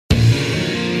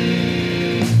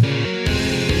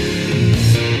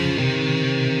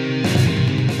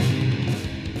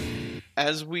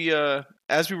as we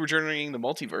were journeying the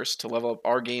multiverse to level up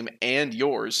our game and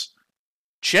yours,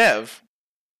 Chev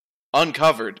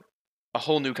uncovered a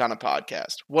whole new kind of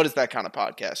podcast. What is that kind of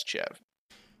podcast, Chev?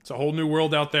 It's a whole new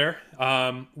world out there.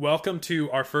 Welcome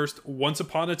to our first Once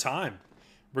Upon a Time.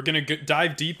 We're going to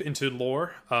dive deep into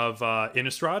lore of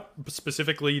Innistrad,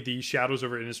 specifically the Shadows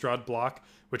over Innistrad block,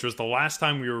 which was the last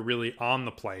time we were really on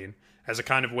the plane, as a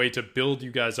kind of way to build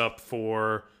you guys up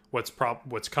for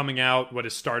what's coming out, what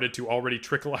has started to already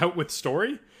trickle out with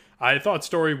story. I thought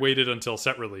story waited until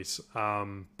set release,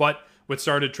 but what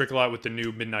started to trickle out with the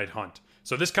new Midnight Hunt.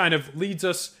 So this kind of leads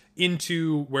us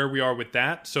into where we are with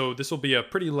that. So this will be a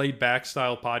pretty laid-back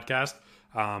style podcast.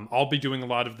 I'll be doing a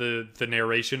lot of the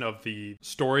narration of the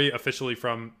story officially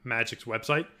from Magic's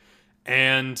website.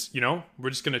 And, we're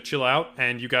just going to chill out,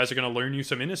 and you guys are going to learn you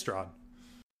some Innistrad.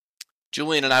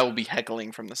 Julian and I will be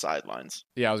heckling from the sidelines.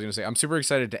 Yeah, I was going to say, I'm super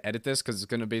excited to edit this because it's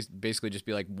going to basically just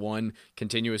be like one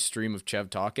continuous stream of Chev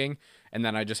talking, and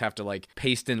then I just have to like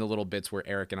paste in the little bits where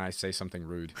Eric and I say something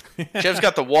rude. Chev's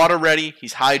got the water ready.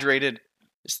 He's hydrated.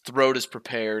 His throat is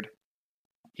prepared.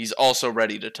 He's also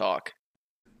ready to talk.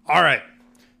 All right.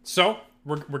 So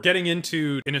we're getting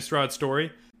into Innistrad's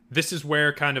story. This is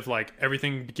where kind of like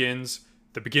everything begins.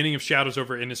 The beginning of Shadows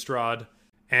over Innistrad.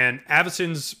 And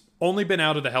Avacyn's only been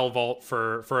out of the Hell Vault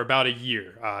for about a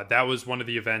year. That was one of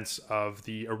the events of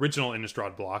the original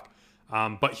Innistrad block.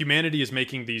 But humanity is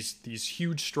making these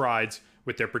huge strides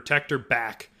with their protector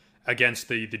back against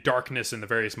the darkness and the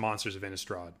various monsters of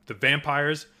Innistrad. The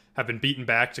vampires have been beaten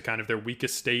back to kind of their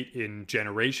weakest state in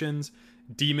generations.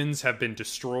 Demons have been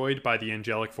destroyed by the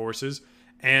angelic forces.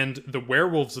 And the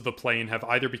werewolves of the plane have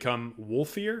either become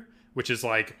wolfier, which is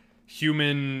like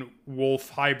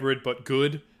human-wolf hybrid but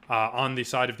good, on the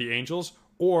side of the angels,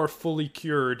 or fully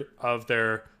cured of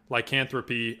their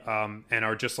lycanthropy and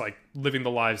are just like living the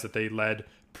lives that they led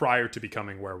prior to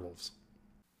becoming werewolves.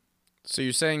 So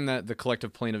you're saying that the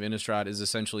collective plane of Innistrad is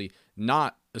essentially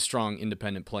not a strong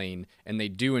independent plane, and they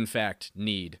do in fact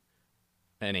need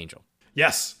an angel.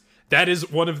 Yes, that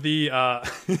is one of the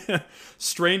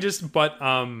strangest, but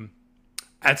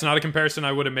that's not a comparison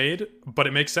I would have made, but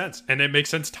it makes sense. And it makes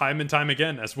sense time and time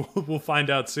again, as we'll find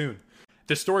out soon.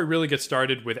 The story really gets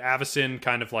started with Avacyn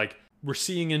kind of like, we're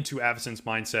seeing into Avacyn's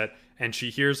mindset, and she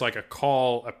hears like a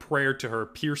call, a prayer to her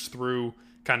pierce through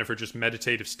kind of her just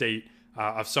meditative state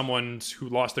of someone who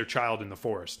lost their child in the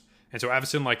forest. And so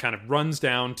Avacyn like kind of runs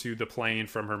down to the plane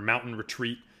from her mountain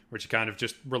retreat, where she kind of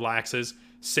just relaxes,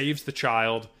 saves the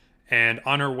child, and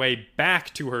on her way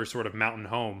back to her sort of mountain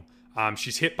home,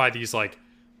 she's hit by these like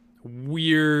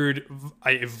weird,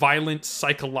 violent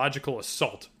psychological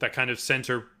assault that kind of sends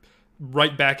her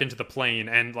right back into the plane.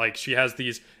 And like she has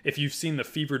these, if you've seen the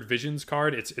Fevered Visions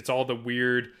card, it's all the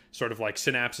weird sort of like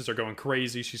synapses are going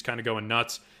crazy. She's kind of going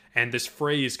nuts. And this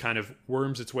phrase kind of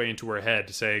worms its way into her head,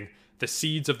 saying, the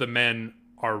seeds of the men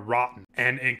are rotten.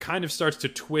 And it kind of starts to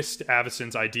twist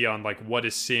Avacyn's idea on like what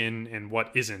is sin and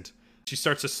what isn't. She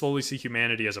starts to slowly see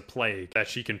humanity as a plague that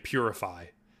she can purify.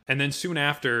 And then soon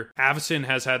after, Avacyn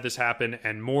has had this happen,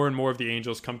 and more of the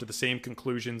angels come to the same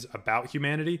conclusions about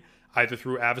humanity, either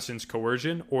through Avacyn's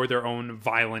coercion or their own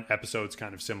violent episodes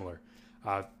kind of similar.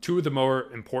 Two of the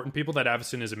more important people that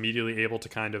Avacyn is immediately able to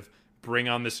kind of bring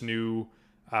on this new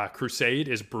crusade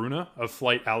is Bruna of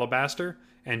Flight Alabaster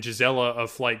and Gisela of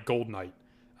Flight Gold Knight,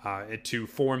 to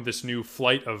form this new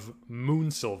flight of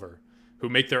Moonsilver, who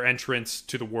make their entrance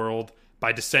to the world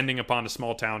by descending upon a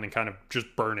small town and kind of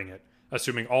just burning it,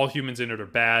 assuming all humans in it are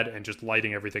bad and just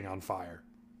lighting everything on fire.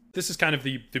 This is kind of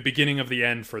the beginning of the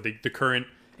end for the current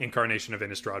incarnation of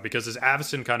Innistrad, because as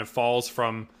Avacyn kind of falls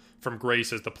from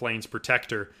grace as the plane's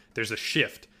protector, there's a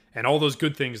shift, and all those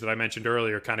good things that I mentioned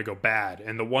earlier kind of go bad,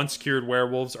 and the once cured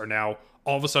werewolves are now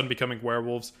all of a sudden becoming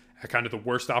werewolves at kind of the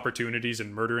worst opportunities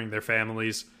and murdering their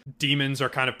families. Demons are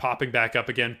kind of popping back up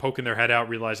again, poking their head out,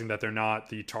 realizing that they're not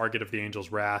the target of the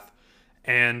angel's wrath.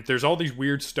 And there's all these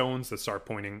weird stones that start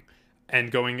pointing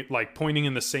and going, like, pointing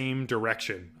in the same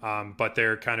direction. But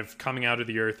they're kind of coming out of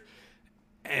the earth.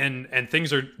 And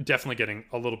things are definitely getting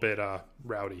a little bit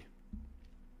rowdy.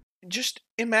 Just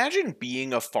imagine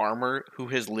being a farmer who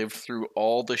has lived through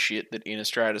all the shit that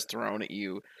Innistrad has thrown at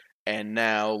you. And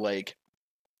now, like,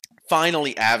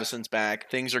 finally Avacyn's back.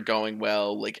 Things are going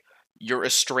well. Like, your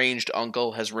estranged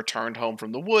uncle has returned home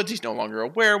from the woods. He's no longer a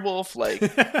werewolf. Like,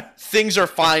 things are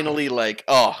finally like,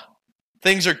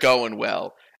 things are going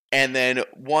well. And then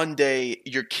one day,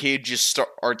 your kid just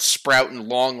starts sprouting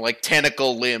long, like,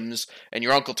 tentacle limbs, and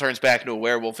your uncle turns back into a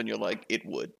werewolf, and you're like, it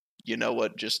would. You know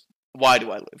what? Just, why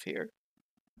do I live here?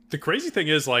 The crazy thing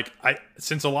is, like,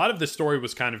 since a lot of this story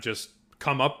was kind of just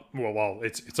come up. Well,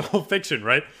 it's all fiction,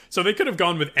 right? So they could have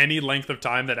gone with any length of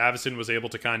time that Avacyn was able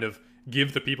to kind of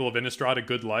give the people of Innistrad a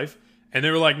good life. And they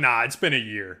were like, nah, it's been a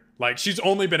year. Like, she's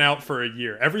only been out for a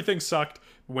year. Everything sucked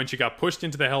when she got pushed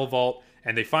into the Hell Vault,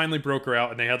 and they finally broke her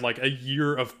out, and they had like a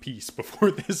year of peace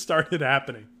before this started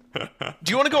happening.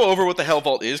 Do you want to go over what the Hell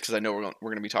Vault is? Because I know we're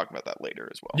going to be talking about that later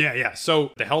as well. Yeah.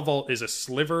 So the Hell Vault is a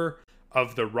sliver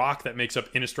of the rock that makes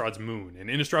up Innistrad's moon. And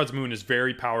Innistrad's moon is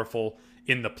very powerful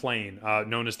in the plane,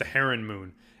 known as the Heron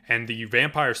Moon. And the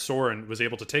vampire Sorin was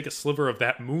able to take a sliver of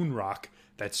that moon rock,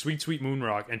 that sweet, sweet moon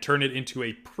rock, and turn it into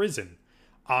a prison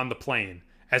on the plane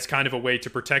as kind of a way to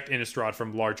protect Innistrad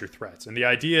from larger threats. And the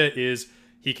idea is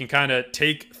he can kind of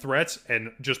take threats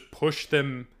and just push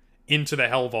them into the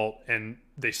Hell Vault, and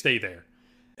they stay there.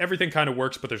 Everything kind of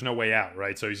works, but there's no way out,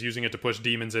 right? So he's using it to push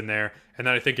demons in there. And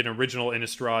then I think in original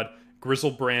Innistrad,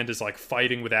 Grizzlebrand is like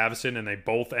fighting with Avacyn, and they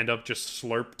both end up just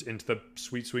slurped into the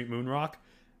sweet, sweet moon rock.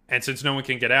 And since no one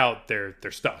can get out, they're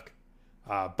stuck.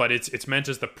 But it's meant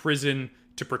as the prison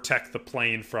to protect the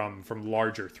plane from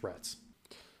larger threats.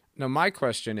 Now, my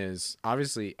question is,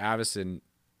 obviously, Avacyn,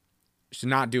 she's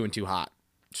not doing too hot.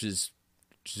 She's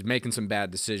making some bad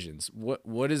decisions.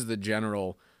 What is the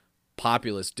general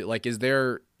populace do? Like, is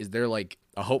there like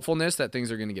a hopefulness that things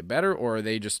are going to get better, or are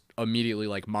they just immediately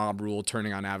like mob rule,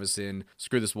 turning on Avacyn?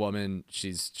 Screw this woman,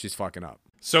 she's fucking up.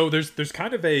 So there's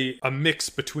kind of a mix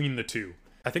between the two.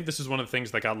 I think this is one of the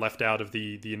things that got left out of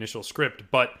the initial script,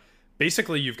 but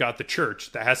basically you've got the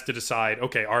church that has to decide,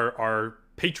 okay, our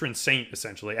patron saint,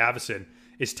 essentially, Avacyn,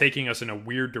 is taking us in a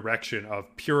weird direction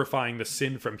of purifying the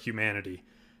sin from humanity.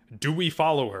 Do we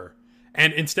follow her?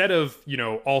 And instead of,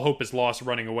 all hope is lost,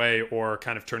 running away or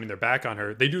kind of turning their back on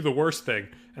her, they do the worst thing.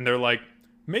 And they're like,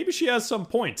 maybe she has some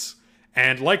points.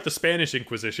 And like the Spanish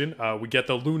Inquisition, we get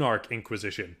the Lunarch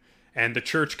Inquisition. And the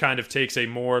church kind of takes a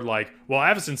more like, well,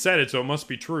 Avacyn said it, so it must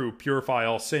be true, purify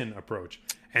all sin approach.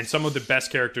 And some of the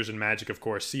best characters in Magic, of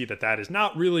course, see that is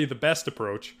not really the best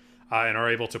approach and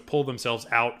are able to pull themselves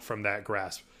out from that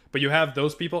grasp. But you have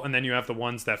those people, and then you have the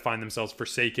ones that find themselves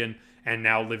forsaken and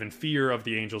now live in fear of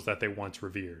the angels that they once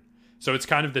revered. So it's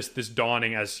kind of this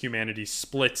dawning as humanity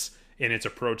splits in its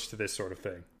approach to this sort of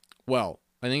thing. Well,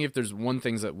 I think if there's one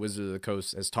thing that Wizard of the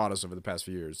Coast has taught us over the past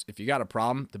few years, if you got a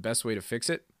problem, the best way to fix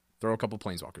it, throw a couple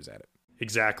planeswalkers at it.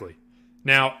 Exactly.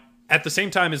 Now, at the same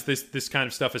time as this kind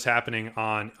of stuff is happening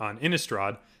on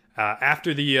Innistrad,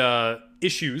 after the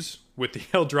issues with the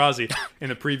Eldrazi in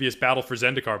the previous Battle for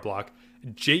Zendikar block,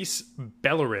 Jace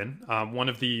Beleren, one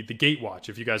of the Gatewatch,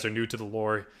 if you guys are new to the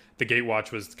lore, the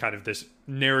Gatewatch was kind of this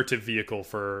narrative vehicle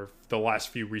for the last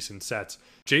few recent sets.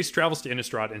 Jace travels to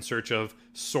Innistrad in search of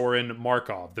Sorin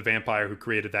Markov, the vampire who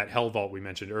created that Hell Vault we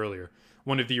mentioned earlier,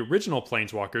 one of the original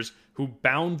planeswalkers who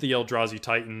bound the Eldrazi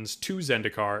Titans to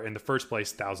Zendikar in the first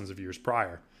place thousands of years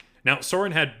prior. Now,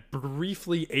 Sorin had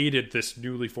briefly aided this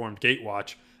newly formed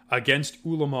Gatewatch against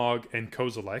Ulamog and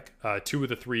Kozilek, two of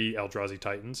the three Eldrazi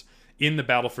Titans, in the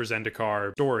Battle for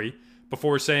Zendikar story,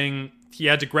 before saying he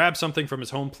had to grab something from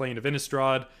his home plane of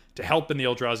Innistrad to help in the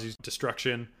Eldrazi's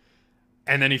destruction,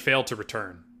 and then he failed to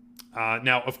return.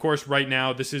 Now, of course, right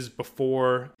now, this is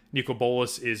before Nicol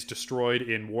Bolas is destroyed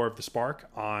in War of the Spark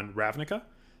on Ravnica.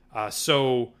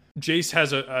 So Jace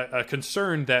has a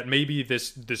concern that maybe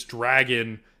this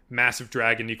dragon, massive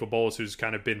dragon, Nicol Bolas, who's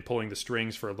kind of been pulling the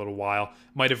strings for a little while,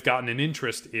 might have gotten an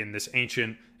interest in this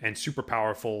ancient and super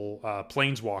powerful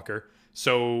planeswalker.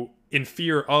 So in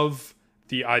fear of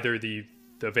either the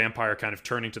vampire kind of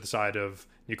turning to the side of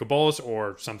Nicol Bolas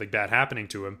or something bad happening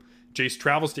to him, Jace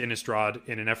travels to Innistrad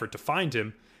in an effort to find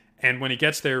him, and when he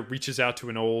gets there, reaches out to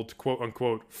an old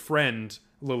quote-unquote friend,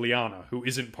 Liliana, who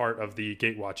isn't part of the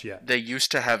Gatewatch yet. They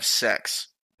used to have sex.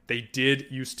 They did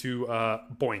used to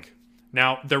boink.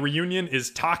 Now, the reunion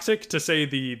is toxic, to say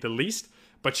the least,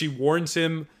 but she warns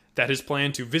him that his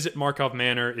plan to visit Markov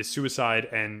Manor is suicide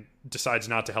and decides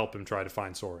not to help him try to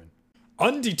find Sorin.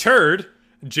 Undeterred,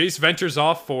 Jace ventures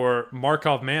off for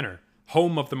Markov Manor,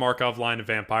 home of the Markov line of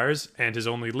vampires and his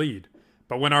only lead.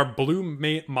 But when our blue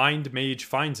mind mage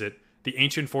finds it, the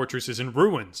ancient fortress is in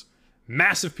ruins.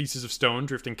 Massive pieces of stone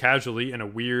drifting casually in a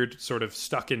weird, sort of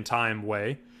stuck-in-time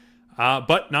way.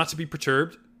 But not to be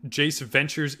perturbed, Jace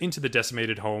ventures into the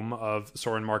decimated home of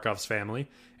Sorin Markov's family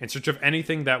in search of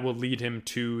anything that will lead him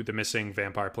to the missing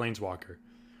vampire planeswalker.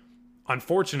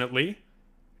 Unfortunately,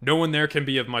 no one there can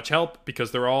be of much help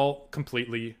because they're all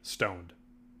completely stoned.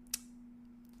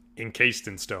 Encased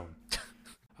in stone.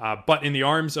 But in the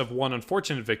arms of one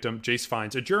unfortunate victim, Jace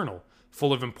finds a journal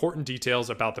full of important details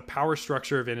about the power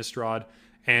structure of Innistrad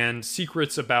and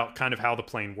secrets about kind of how the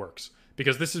plane works.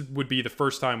 Because this would be the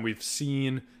first time we've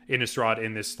seen Innistrad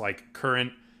in this like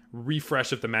current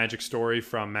refresh of the Magic story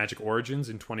from Magic Origins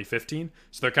in 2015.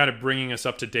 So they're kind of bringing us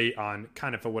up to date on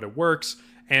kind of what it works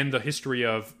and the history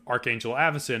of Archangel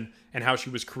Avacyn and how she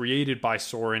was created by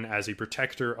Sorin as a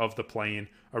protector of the plane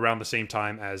around the same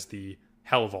time as the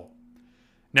Hellvault.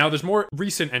 Now, there's more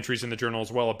recent entries in the journal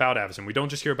as well about Avacyn. We don't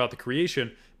just hear about the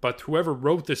creation, but whoever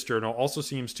wrote this journal also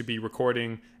seems to be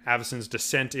recording Avacyn's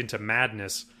descent into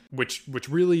madness, which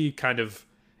really kind of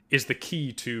is the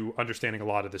key to understanding a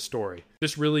lot of this story.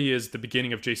 This really is the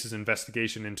beginning of Jace's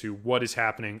investigation into what is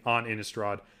happening on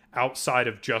Innistrad outside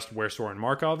of just where Sorin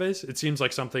Markov is. It seems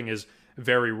like something is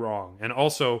very wrong. And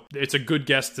also, it's a good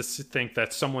guess to think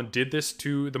that someone did this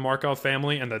to the Markov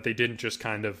family and that they didn't just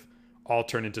kind of all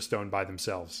turn into stone by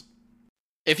themselves.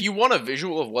 If you want a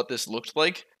visual of what this looked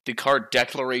like, the card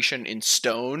Declaration in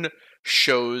Stone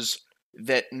shows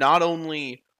that not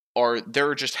only are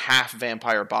there just half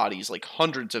vampire bodies, like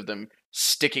hundreds of them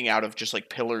sticking out of just like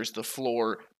pillars, the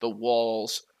floor, the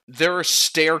walls. There are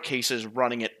staircases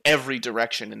running at every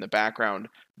direction in the background.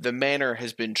 The manor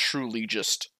has been truly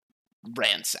just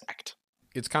ransacked.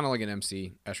 It's kind of like an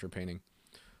MC Escher painting.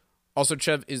 Also,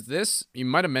 Chev, is this, you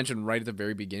might have mentioned right at the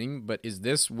very beginning, but is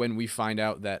this when we find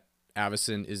out that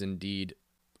Avacyn is indeed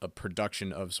a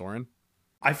production of Sorin?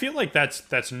 I feel like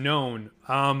that's known,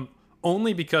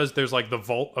 only because there's like the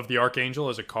Vault of the Archangel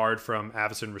as a card from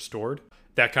Avacyn Restored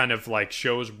that kind of like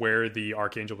shows where the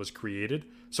Archangel was created.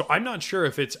 So I'm not sure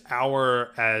if it's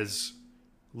our, as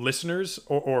listeners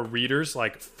or readers,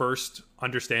 like first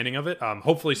understanding of it.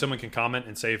 Hopefully someone can comment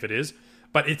and say if it is.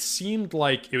 But it seemed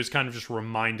like it was kind of just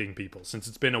reminding people, since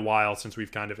it's been a while since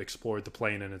we've kind of explored the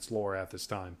plane and its lore at this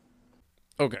time.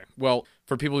 Okay, well,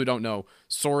 for people who don't know,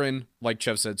 Sorin, like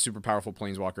Chev said, super powerful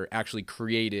planeswalker, actually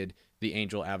created the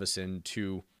Angel Avacyn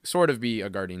to sort of be a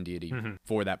guardian deity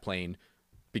for that plane,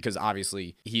 because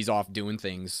obviously he's off doing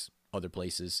things other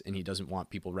places, and he doesn't want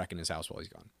people wrecking his house while he's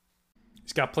gone.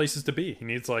 He's got places to be. He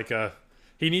needs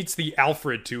he needs the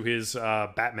Alfred to his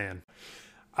Batman.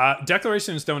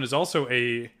 Declaration in Stone is also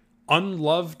a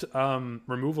unloved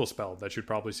removal spell that should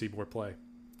probably see more play.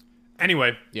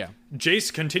 Anyway, yeah.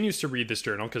 Jace continues to read this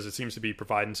journal because it seems to be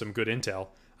providing some good intel,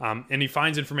 and he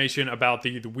finds information about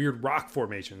the weird rock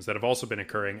formations that have also been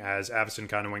occurring as Avacyn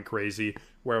kind of went crazy,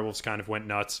 werewolves kind of went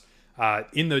nuts.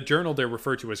 In the journal, they're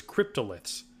referred to as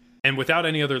cryptoliths, and without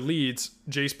any other leads,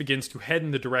 Jace begins to head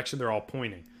in the direction they're all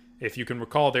pointing. If you can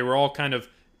recall, they were all kind of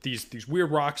these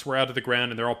weird rocks were out of the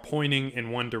ground, and they're all pointing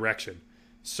in one direction.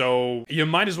 So you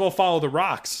might as well follow the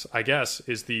rocks, I guess,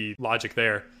 is the logic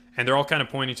there. And they're all kind of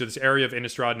pointing to this area of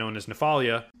Innistrad known as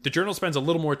Nephalia. The journal spends a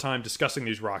little more time discussing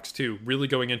these rocks, too, really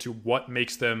going into what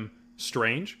makes them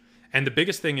strange. And the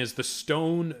biggest thing is the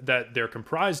stone that they're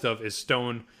comprised of is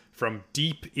stone from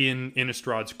deep in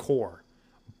Innistrad's core.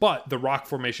 But the rock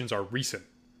formations are recent.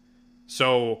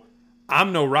 So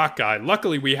I'm no rock guy.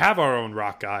 Luckily, we have our own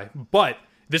rock guy, but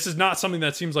this is not something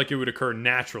that seems like it would occur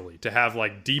naturally, to have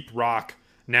like deep rock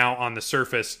now on the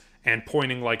surface and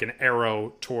pointing like an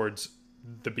arrow towards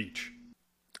the beach.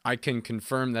 I can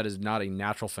confirm that is not a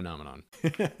natural phenomenon.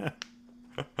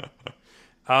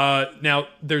 Now,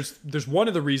 there's one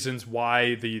of the reasons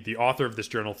why the author of this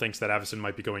journal thinks that Avacyn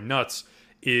might be going nuts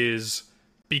is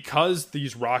because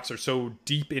these rocks are so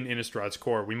deep in Innistrad's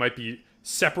core. We might be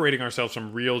separating ourselves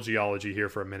from real geology here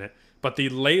for a minute, but the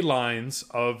ley lines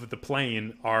of the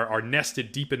plane are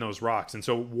nested deep in those rocks, and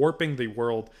so warping the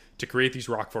world to create these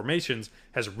rock formations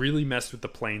has really messed with the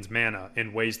plane's mana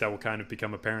in ways that will kind of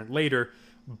become apparent later,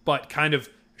 but kind of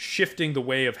shifting the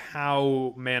way of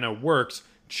how mana works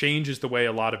changes the way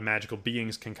a lot of magical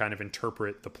beings can kind of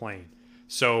interpret the plane.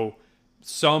 So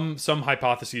some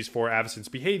hypotheses for Avacyn's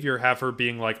behavior have her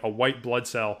being like a white blood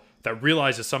cell that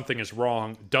realizes something is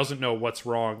wrong, doesn't know what's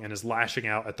wrong, and is lashing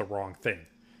out at the wrong thing.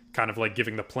 Kind of like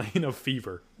giving the plane a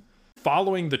fever.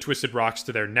 Following the twisted rocks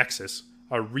to their nexus,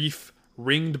 a reef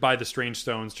ringed by the strange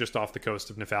stones just off the coast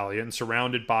of Nephalia and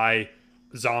surrounded by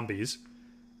zombies,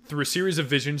 through a series of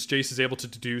visions, Jace is able to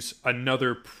deduce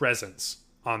another presence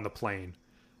on the plane.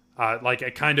 Like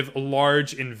a kind of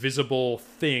large, invisible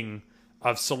thing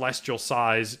of celestial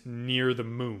size near the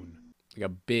moon. Like a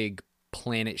big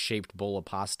planet-shaped bowl of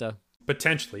pasta?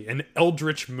 Potentially. An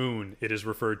Eldritch moon, it is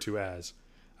referred to as.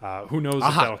 Who knows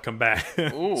if that'll come back.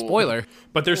 Spoiler.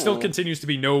 But there still continues to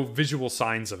be no visual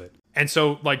signs of it. And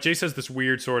so, like, Jace has this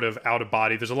weird sort of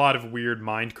out-of-body. There's a lot of weird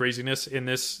mind craziness in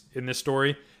this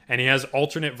story. And he has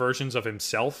alternate versions of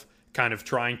himself kind of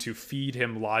trying to feed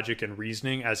him logic and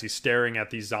reasoning as he's staring at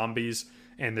these zombies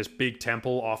and this big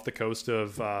temple off the coast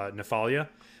of Nephalia.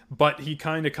 But he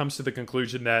kind of comes to the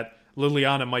conclusion that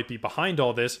Liliana might be behind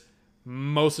all this,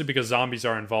 mostly because zombies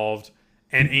are involved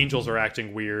and angels are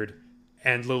acting weird.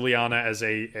 and Liliana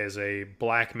as a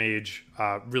black mage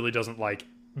really doesn't like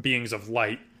beings of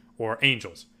light or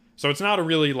angels. So it's not a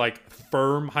really like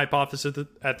firm hypothesis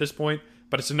at this point,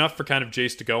 but it's enough for kind of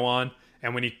Jace to go on.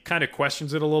 And when he kind of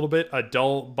questions it a little bit, a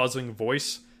dull buzzing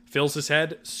voice fills his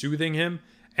head, soothing him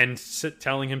and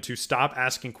telling him to stop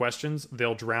asking questions.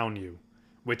 They'll drown you,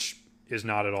 which is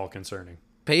not at all concerning.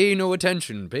 Pay no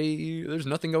attention. There's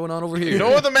nothing going on over here.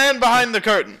 Ignore the man behind the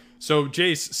curtain. So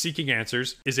Jace, seeking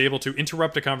answers, is able to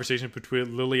interrupt a conversation between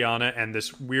Liliana and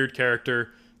this weird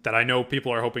character that I know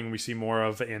people are hoping we see more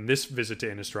of in this visit to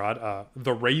Innistrad,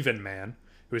 the Raven Man,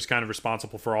 who is kind of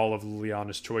responsible for all of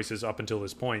Liliana's choices up until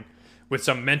this point, with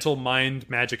some mental mind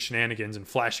magic shenanigans and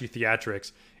flashy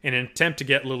theatrics in an attempt to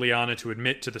get Liliana to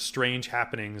admit to the strange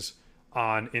happenings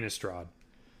on Innistrad.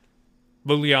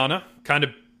 Liliana, kind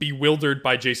of bewildered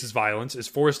by Jace's violence, is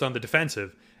forced on the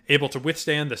defensive, able to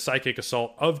withstand the psychic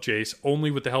assault of Jace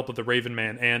only with the help of the Raven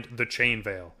Man and the Chain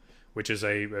Veil, which is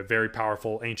a very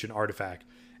powerful ancient artifact,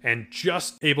 and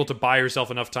just able to buy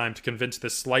herself enough time to convince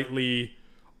this slightly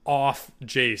off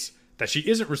Jace that she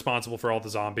isn't responsible for all the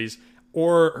zombies,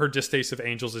 or her distaste of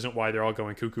angels isn't why they're all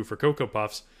going cuckoo for Cocoa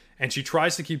Puffs, and she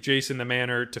tries to keep Jace in the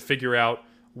manor to figure out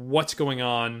what's going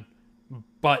on,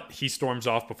 but he storms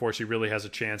off before she really has a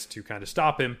chance to kind of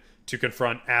stop him to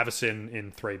confront Avacyn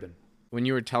in Thraben. When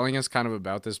you were telling us kind of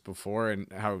about this before and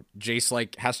how Jace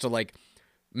like has to like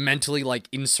mentally like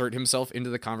insert himself into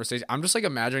the conversation, I'm just like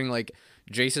imagining like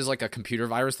Jace is like a computer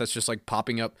virus that's just like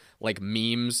popping up like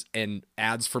memes and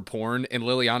ads for porn, and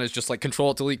Liliana is just like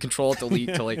control delete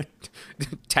to like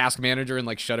task manager and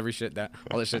like shut all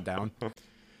this shit down.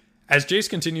 As Jace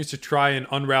continues to try and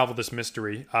unravel this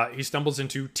mystery, he stumbles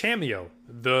into Tamio,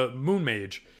 the Moon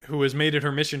Mage, who has made it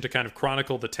her mission to kind of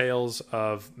chronicle the tales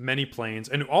of many planes,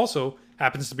 and who also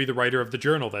happens to be the writer of the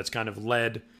journal that's kind of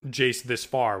led Jace this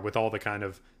far with all the kind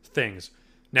of things.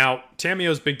 Now,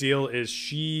 Tamio's big deal is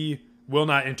she will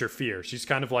not interfere. She's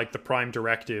kind of like the prime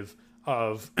directive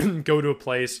of go to a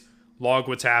place, log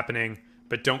what's happening,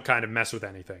 but don't kind of mess with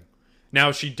anything.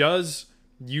 Now, she does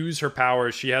use her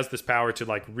power. She has this power to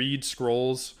like read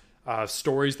scrolls,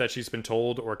 stories that she's been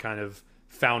told or kind of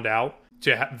found out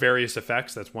to various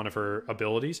effects. That's one of her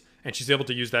abilities, and she's able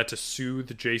to use that to soothe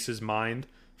Jace's mind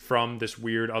from this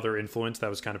weird other influence that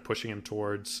was kind of pushing him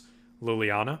towards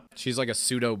Liliana. She's like a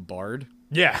pseudo bard.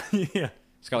 Yeah. Yeah.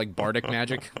 It's got like bardic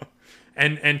magic.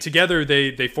 And together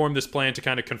they form this plan to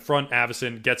kind of confront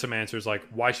Avacyn, get some answers like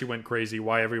why she went crazy,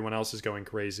 why everyone else is going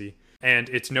crazy. And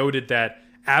it's noted that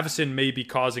Avacyn may be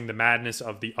causing the madness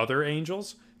of the other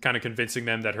angels, kind of convincing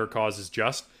them that her cause is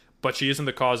just, but she isn't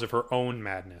the cause of her own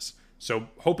madness. So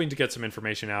hoping to get some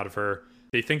information out of her,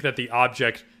 they think that the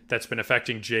object that's been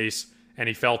affecting Jace and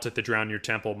he felt at the Drowned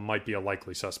Temple might be a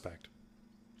likely suspect.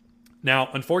 Now,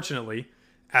 unfortunately,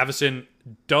 Avacyn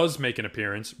does make an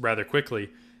appearance rather quickly,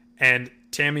 and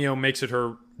Tamio makes it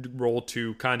her role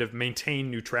to kind of maintain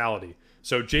neutrality.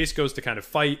 So Jace goes to kind of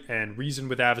fight and reason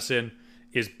with Avacyn,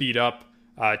 is beat up.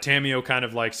 Tamio kind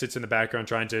of like sits in the background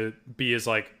trying to be his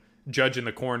like judge in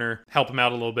the corner, help him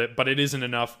out a little bit, but it isn't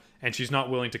enough, and she's not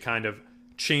willing to kind of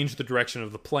change the direction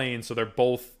of the plane, so they're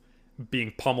both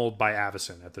being pummeled by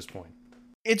Avacyn at this point.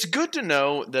 It's good to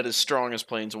know that as strong as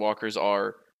planeswalkers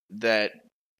are, that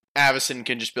Avacyn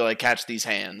can just be like, catch these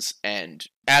hands, and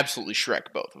absolutely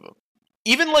Shrek both of them.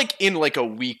 Even like in like a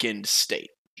weakened state.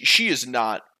 She is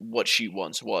not what she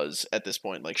once was at this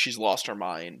point. Like, she's lost her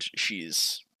mind.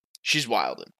 She's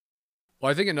wildin'.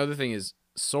 Well, I think another thing is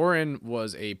Sorin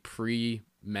was a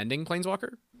pre-mending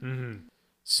planeswalker. Mm-hmm.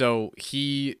 So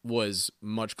he was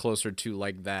much closer to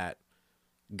like that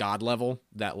god level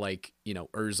that like, you know,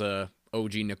 Urza,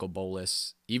 OG Nicol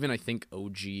Bolas, even I think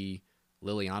OG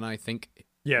Liliana, I think.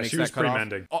 Yeah, she was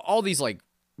pre-mending. All these like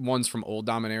ones from old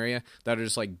Dominaria that are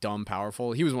just like dumb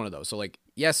powerful. He was one of those. So like,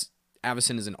 yes,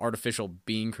 Avacyn is an artificial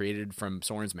being created from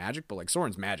Sorin's magic, but like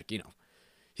Sorin's magic, you know,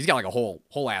 he's got like a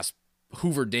whole ass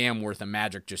Hoover Dam worth of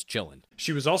magic just chilling.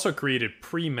 She was also created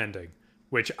pre-mending,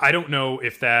 which I don't know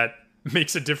if that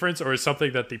makes a difference or is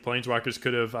something that the Planeswalkers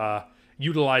could have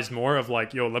utilized more of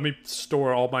like, yo, let me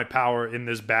store all my power in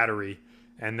this battery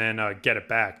and then get it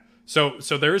back. So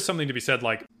there is something to be said,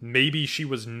 like maybe she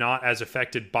was not as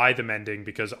affected by the mending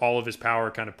because all of his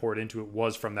power kind of poured into it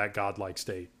was from that godlike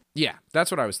state. Yeah,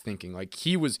 that's what I was thinking. Like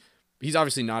he's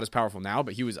obviously not as powerful now,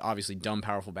 but he was obviously dumb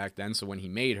powerful back then. So when he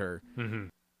made her,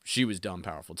 she was dumb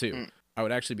powerful too. I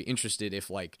would actually be interested if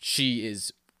like she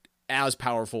is as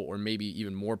powerful or maybe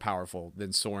even more powerful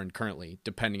than Sorin currently,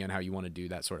 depending on how you want to do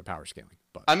that sort of power scaling.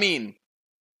 But I mean,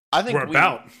 I think we're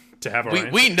about to have our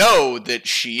we know that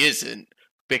she isn't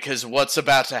because what's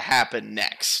about to happen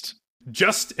next.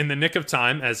 Just in the nick of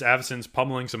time, as Avacyn's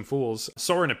pummeling some fools,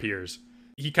 Soren appears.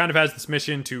 He kind of has this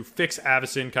mission to fix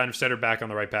Avacyn, kind of set her back on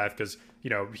the right path, because,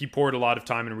 he poured a lot of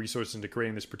time and resources into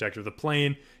creating this protector of the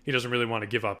plane. He doesn't really want to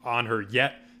give up on her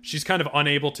yet. She's kind of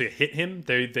unable to hit him.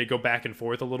 They go back and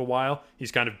forth a little while.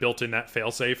 He's kind of built in that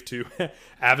failsafe to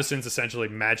Avacyn's essentially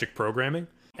magic programming.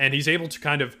 And he's able to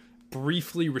kind of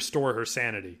briefly restore her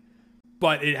sanity.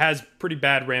 But it has pretty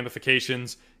bad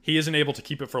ramifications. He isn't able to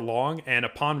keep it for long, and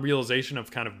upon realization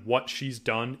of kind of what she's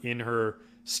done in her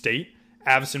state,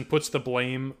 Avacyn puts the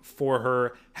blame for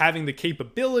her having the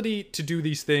capability to do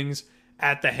these things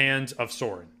at the hands of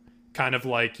Soren. Kind of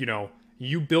like,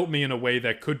 you built me in a way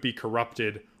that could be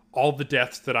corrupted. All the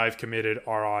deaths that I've committed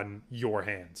are on your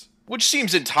hands. Which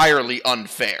seems entirely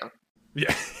unfair.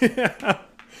 Yeah.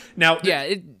 Now,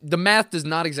 the math does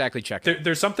not exactly check.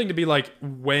 There's something to be like,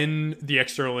 when the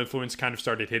external influence kind of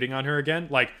started hitting on her again,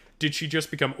 like, did she just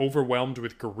become overwhelmed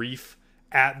with grief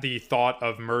at the thought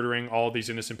of murdering all these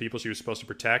innocent people she was supposed to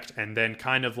protect, and then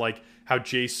kind of like how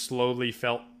Jace slowly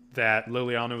felt that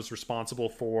Liliana was responsible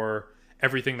for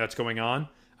everything that's going on?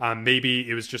 Maybe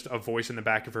it was just a voice in the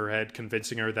back of her head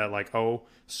convincing her that, like, oh,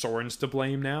 Soren's to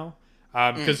blame now.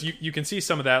 Because you can see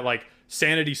some of that, like,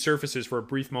 sanity surfaces for a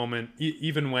brief moment,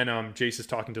 even when Jace is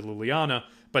talking to Liliana,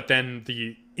 but then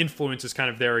the influence is kind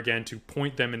of there again to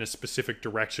point them in a specific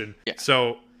direction. Yeah.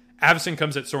 So Avacyn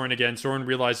comes at Soren again. Soren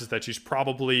realizes that she's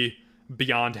probably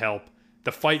beyond help.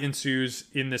 The fight ensues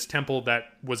in this temple that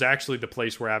was actually the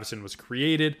place where Avacyn was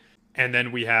created, and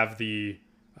then we have the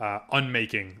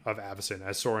unmaking of Avacyn,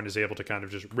 as Soren is able to kind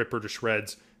of just rip her to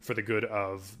shreds for the good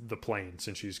of the plane,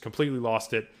 since she's completely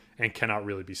lost it and cannot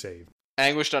really be saved.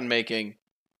 Anguished Unmaking,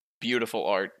 beautiful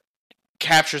art,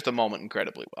 captures the moment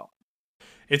incredibly well.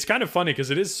 It's kind of funny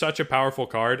because it is such a powerful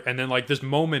card, and then like this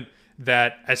moment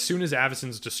that as soon as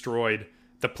Avacyn's destroyed,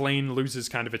 the plane loses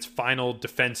kind of its final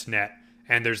defense net,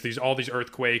 and there's all these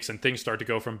earthquakes and things start to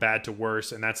go from bad to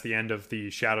worse, and that's the end of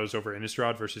the Shadows over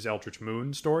Innistrad versus Eldritch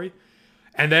Moon story.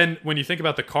 And then when you think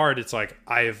about the card, it's like,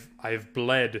 I've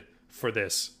bled for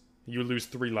this. You lose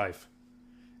 3 life.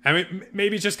 I mean,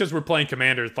 maybe just because we're playing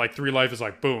Commander, like 3 life is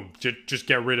like, boom, just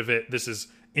get rid of it. This is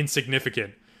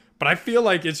insignificant. But I feel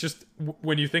like it's just,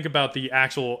 when you think about the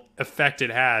actual effect it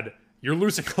had, you're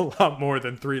losing a lot more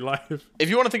than 3 life. If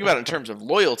you want to think about it in terms of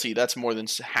loyalty, that's more than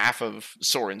half of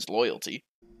Soren's loyalty.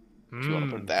 If you want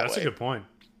to put it that that's way. That's a good point.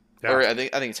 Yeah. Or I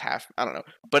think it's half. I don't know.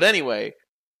 But anyway,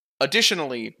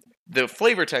 additionally, the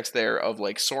flavor text there of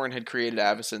like Soren had created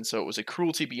Avacyn, so it was a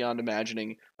cruelty beyond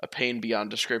imagining, a pain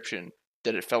beyond description,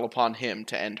 that it fell upon him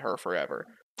to end her forever.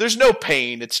 There's no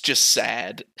pain, it's just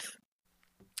sad.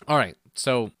 All right,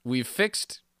 so we've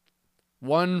fixed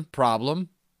one problem,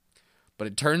 but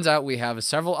it turns out we have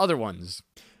several other ones.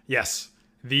 Yes.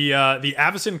 The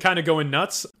Avacyn kind of going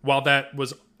nuts, while that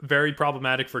was very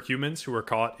problematic for humans who were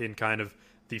caught in kind of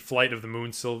the flight of the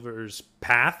Moonsilver's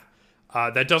path.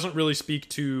 That doesn't really speak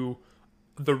to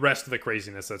the rest of the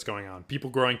craziness that's going on. People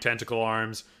growing tentacle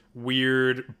arms,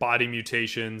 weird body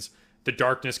mutations, the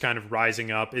darkness kind of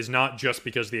rising up is not just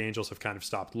because the angels have kind of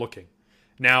stopped looking.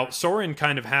 Now, Soren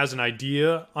kind of has an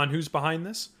idea on who's behind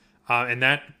this, and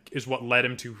that is what led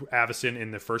him to Avacyn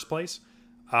in the first place.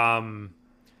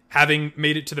 Having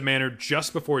made it to the manor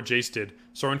just before Jace did,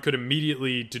 Soren could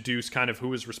immediately deduce kind of who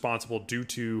was responsible due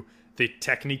to the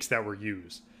techniques that were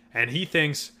used. And he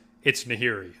thinks it's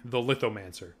Nahiri, the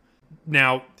lithomancer.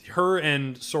 Now, her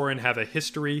and Soren have a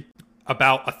history.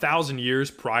 About 1,000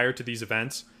 years prior to these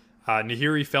events,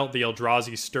 Nahiri felt the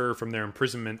Eldrazi stir from their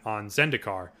imprisonment on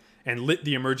Zendikar and lit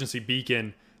the emergency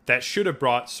beacon that should have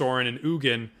brought Soren and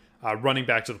Ugin running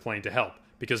back to the plane to help.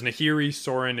 Because Nahiri,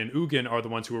 Soren, and Ugin are the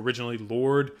ones who originally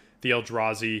lured the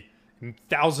Eldrazi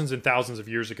thousands and thousands of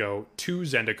years ago to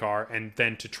Zendikar and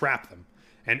then to trap them.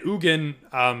 And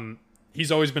Ugin,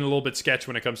 he's always been a little bit sketch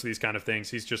when it comes to these kind of things.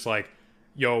 He's just like,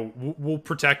 yo, we'll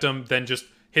protect them, then just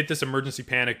hit this emergency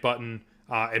panic button,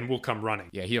 and we'll come running.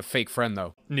 Yeah, he a fake friend,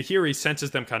 though. Nahiri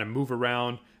senses them kind of move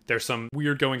around. There's some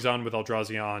weird goings-on with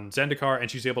Eldrazi on Zendikar, and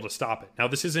she's able to stop it. Now,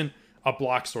 this isn't a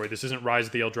block story. This isn't Rise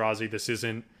of the Eldrazi. This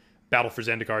isn't Battle for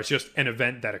Zendikar. It's just an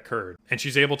event that occurred. And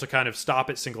she's able to kind of stop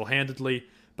it single-handedly,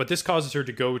 but this causes her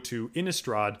to go to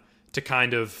Innistrad to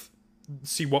kind of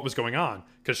see what was going on,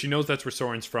 because she knows that's where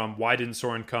Soren's from. Why didn't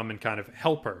Soren come and kind of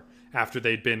help her after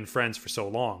they'd been friends for so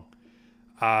long?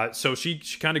 So she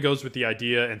kind of goes with the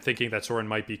idea and thinking that Soren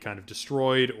might be kind of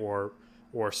destroyed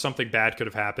or something bad could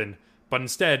have happened. But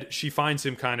instead, she finds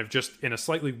him kind of just in a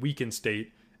slightly weakened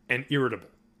state and irritable.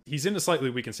 He's in a slightly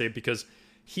weakened state because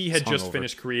he had just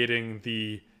finished creating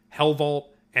the Hell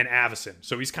Vault and Avacyn.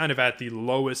 So he's kind of at the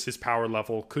lowest his power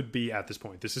level could be at this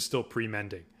point. This is still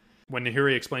pre-mending. when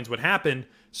Nahiri explains what happened,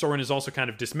 Soren is also kind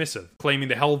of dismissive, claiming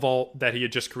the Hell Vault that he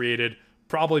had just created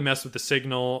probably messed with the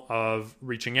signal of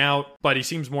reaching out, but he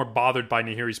seems more bothered by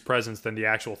Nahiri's presence than the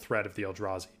actual threat of the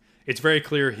Eldrazi. It's very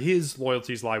clear his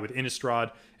loyalties lie with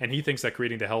Innistrad, and he thinks that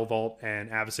creating the Hell Vault and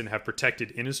Avacyn have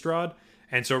protected Innistrad,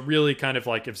 and so really kind of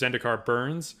like if Zendikar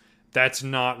burns, that's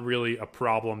not really a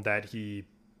problem that he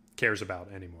cares about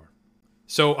anymore.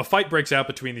 So a fight breaks out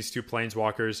between these two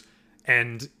planeswalkers,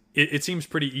 and it seems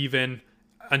pretty even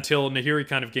until Nahiri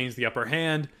kind of gains the upper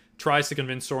hand, tries to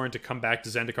convince Soren to come back to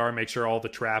Zendikar, make sure all the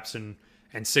traps and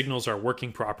signals are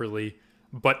working properly.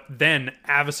 But then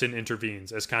Avacyn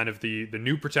intervenes as kind of the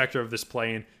new protector of this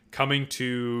plane, coming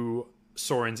to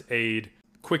Soren's aid,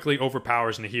 quickly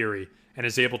overpowers Nahiri, and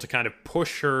is able to kind of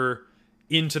push her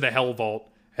into the Hell Vault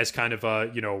as kind of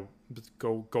a,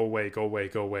 go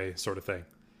away sort of thing.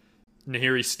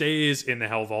 Nahiri stays in the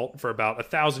Hell Vault for about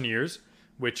 1,000 years,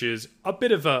 which is a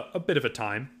bit of a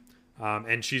time.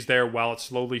 And she's there while it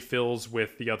slowly fills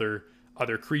with the other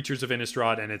creatures of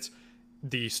Innistrad, and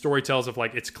the story tells of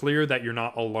like it's clear that you're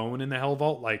not alone in the Hell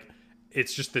Vault. Like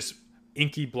it's just this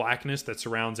inky blackness that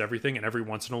surrounds everything, and every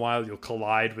once in a while you'll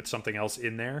collide with something else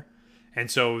in there. And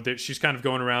so she's kind of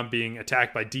going around being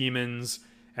attacked by demons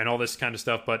and all this kind of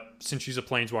stuff, but since she's a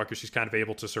planeswalker, she's kind of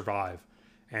able to survive.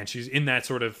 And she's in that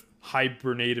sort of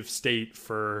hibernative state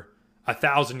for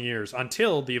 1,000 years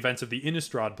until the events of the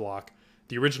Innistrad block,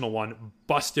 the original one,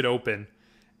 busted open,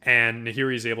 and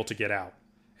Nahiri is able to get out.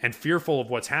 And fearful of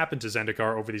what's happened to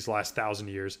Zendikar over these last 1,000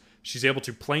 years, she's able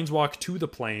to planeswalk to the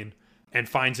plane and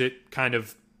finds it kind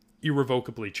of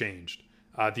irrevocably changed.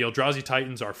 The Eldrazi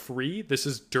Titans are free. This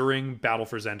is during Battle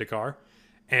for Zendikar,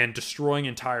 and destroying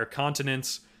entire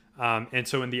continents. And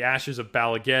so in the ashes of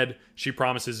Balaged, she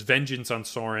promises vengeance on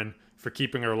Soren for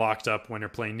keeping her locked up when her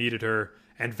plane needed her,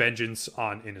 and vengeance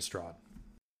on Innistrad.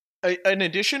 In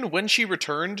addition, when she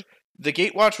returned, the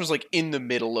Gatewatch was like in the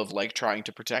middle of like trying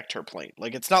to protect her plane.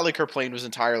 Like it's not like her plane was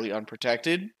entirely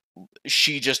unprotected.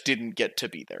 She just didn't get to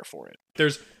be there for it.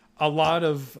 There's a lot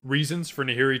of reasons for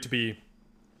Nahiri to be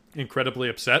incredibly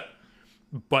upset,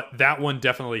 but that one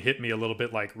definitely hit me a little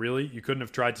bit like, really? You couldn't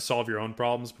have tried to solve your own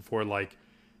problems before like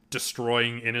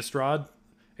destroying Innistrad?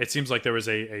 It seems like there was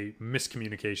a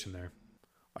miscommunication there.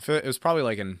 I feel it was probably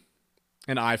like an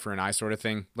eye for an eye sort of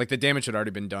thing. Like the damage had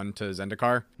already been done to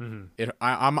Zendikar. Mm-hmm.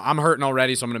 I'm hurting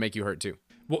already, so I'm gonna make you hurt too.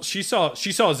 Well, she saw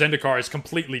Zendikar as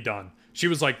completely done. She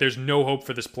was like, "There's no hope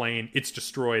for this plane. It's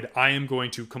destroyed. I am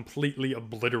going to completely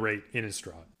obliterate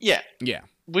Innistrad." Yeah,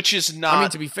 which is not. I mean,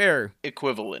 to be fair,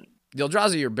 equivalent. The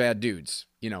Eldrazi are bad dudes,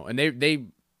 and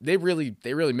they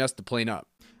really messed the plane up.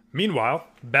 Meanwhile,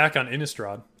 back on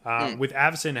Innistrad, with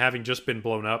Avacyn having just been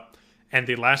blown up and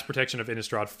the last protection of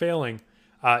Innistrad failing,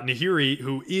 Nahiri,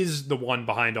 who is the one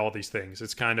behind all these things,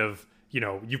 it's kind of,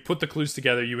 you put the clues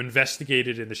together, you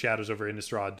investigated in the shadows over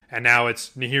Innistrad, and now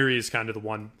it's Nahiri is kind of the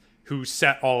one who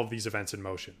set all of these events in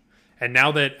motion. And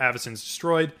now that Avacyn's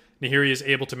destroyed, Nahiri is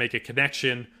able to make a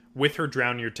connection with her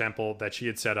Drownir temple that she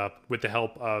had set up with the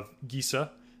help of Gisa,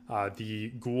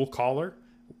 the ghoul caller,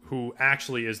 who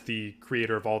actually is the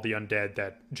creator of all the undead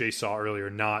that Jay saw earlier,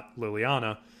 not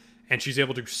Liliana. And she's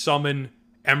able to summon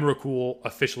Emrakul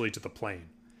officially to the plane.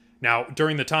 Now,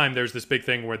 during the time, there's this big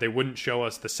thing where they wouldn't show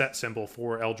us the set symbol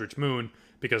for Eldritch Moon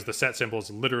because the set symbol is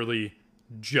literally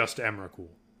just Emrakul.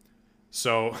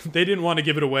 So they didn't want to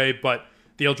give it away, but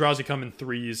the Eldrazi come in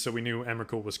threes, so we knew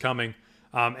Emrakul was coming.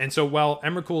 And so while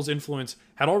Emrakul's influence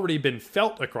had already been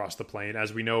felt across the plane,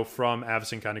 as we know from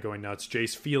Avacyn kind of going nuts,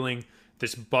 Jace feeling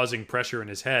this buzzing pressure in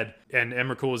his head, and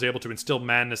Emrakul was able to instill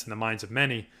madness in the minds of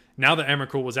many. Now that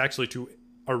Emrakul was actually to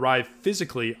arrive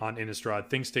physically on Innistrad,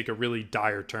 things take a really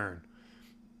dire turn.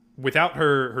 Without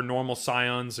her normal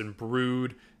scions and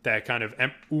brood that kind of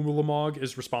Ulamog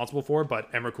is responsible for,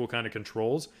 but Emrakul kind of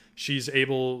controls, she's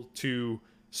able to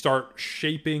start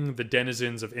shaping the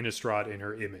denizens of Innistrad in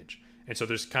her image. And so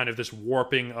there's kind of this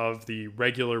warping of the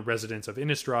regular residents of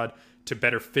Innistrad to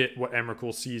better fit what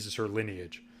Emrakul sees as her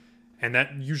lineage. And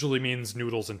that usually means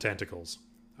noodles and tentacles.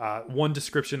 One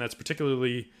description that's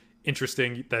particularly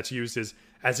interesting that's used is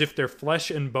as if their flesh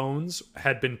and bones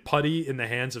had been putty in the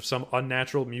hands of some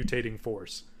unnatural mutating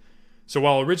force. So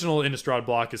while original Innistrad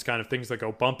block is kind of things that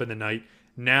go bump in the night,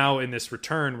 now in this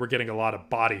return we're getting a lot of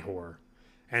body horror.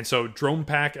 And so Drone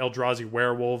Pack Eldrazi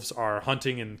werewolves are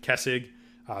hunting in Kessig.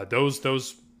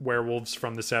 Those werewolves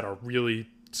from the set are really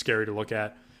scary to look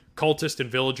at. Cultists and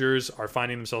villagers are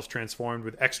finding themselves transformed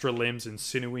with extra limbs and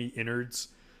sinewy innards.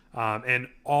 And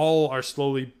all are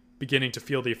slowly beginning to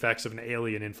feel the effects of an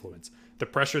alien influence. The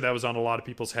pressure that was on a lot of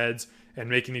people's heads and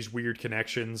making these weird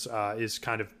connections is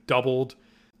kind of doubled.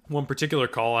 One particular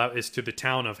call out is to the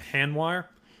town of Hanwire,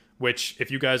 which,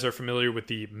 if you guys are familiar with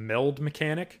the meld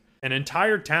mechanic, an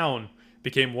entire town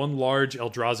became one large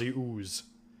Eldrazi ooze,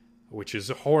 which is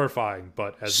horrifying,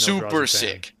 but as an super Eldrazi fan,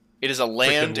 sick. It is a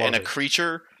land love and a it.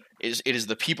 creature. It is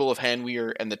the people of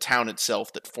Hanweir and the town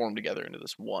itself that form together into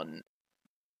this one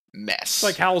mess. It's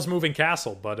like Howl's Moving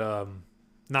Castle, but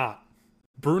not.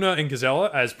 Bruna and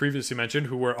Gazella, as previously mentioned,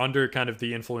 who were under kind of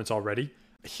the influence already,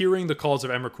 hearing the calls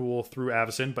of Emrakul through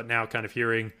Avacyn, but now kind of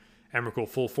hearing Emrakul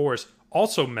full force,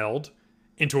 also meld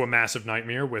into a massive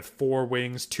nightmare with 4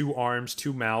 wings, 2 arms,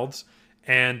 2 mouths,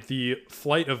 and the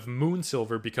flight of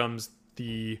Moonsilver becomes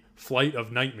the flight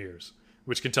of nightmares,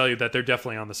 which can tell you that they're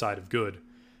definitely on the side of good.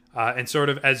 And sort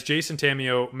of as Jace and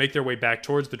Tamio make their way back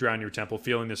towards the Drownir Temple,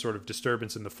 feeling this sort of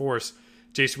disturbance in the Force,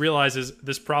 Jace realizes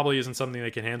this probably isn't something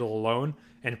they can handle alone,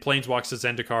 and planeswalks to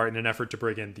Zendikar in an effort to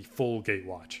bring in the full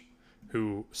Gatewatch,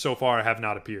 who so far have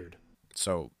not appeared.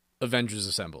 So, Avengers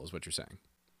Assemble is what you're saying.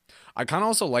 I kind of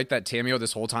also like that Tamio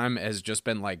this whole time has just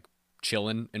been, like,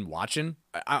 chilling and watching.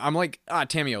 I'm like,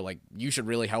 Tamio, like, you should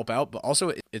really help out, but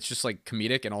also it's just, like,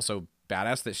 comedic and also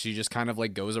badass that she just kind of,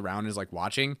 like, goes around and is, like,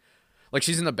 watching. Like,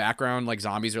 she's in the background, like,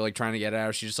 zombies are, like, trying to get at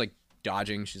her. She's just, like,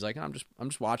 dodging. She's like, I'm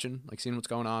just watching, like, seeing what's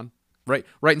going on.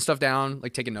 Writing stuff down,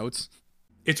 like, taking notes.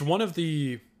 It's one of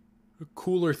the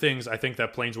cooler things I think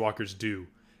that planeswalkers do.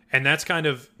 And that's kind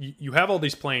of, you have all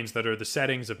these planes that are the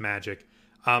settings of Magic,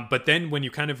 but then when you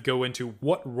kind of go into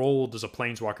what role does a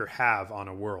planeswalker have on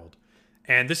a world?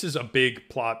 And this is a big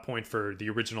plot point for the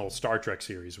original Star Trek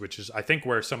series, which is, I think,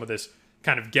 where some of this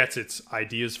kind of gets its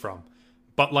ideas from.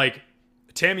 But, like,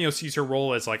 Tamio sees her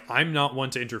role as, like, I'm not one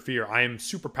to interfere. I am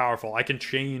super powerful. I can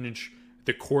change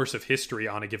the course of history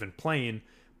on a given plane,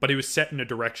 but it was set in a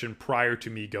direction prior to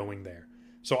me going there.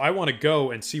 So I want to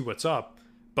go and see what's up,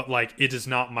 but, like, it is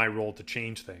not my role to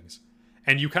change things.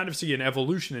 And you kind of see an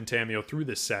evolution in Tamio through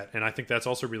this set, and I think that's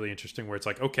also really interesting, where it's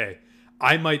like, okay,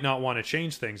 I might not want to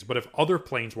change things, but if other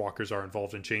planeswalkers are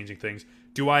involved in changing things,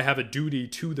 do I have a duty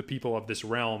to the people of this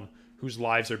realm whose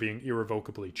lives are being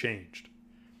irrevocably changed?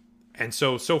 And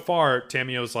so far,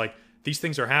 Tamio's like, these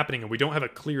things are happening, and we don't have a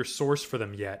clear source for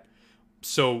them yet.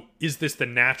 So is this the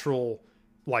natural,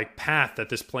 like, path that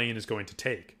this plane is going to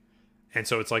take? And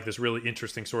so it's like this really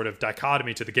interesting sort of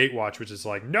dichotomy to the Gatewatch, which is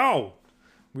like, no,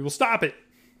 we will stop it.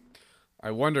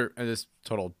 I wonder, and this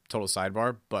total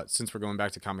sidebar, but since we're going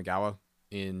back to Kamigawa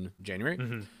in January,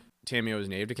 Tamio is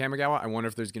native to Kamigawa. I wonder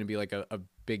if there's going to be like a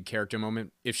big character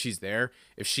moment if she's there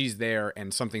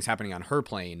and something's happening on her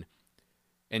plane,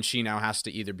 and she now has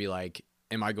to either be like,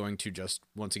 am I going to just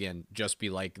be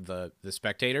like the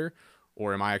spectator,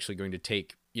 or am I actually going to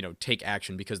take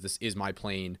action because this is my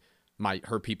plane,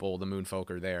 her people, the Moonfolk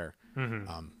are there.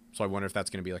 So I wonder if that's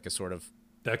going to be like a sort of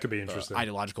that could be interesting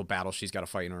ideological battle she's got to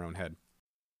fight in her own head.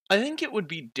 I think it would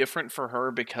be different for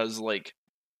her because, like,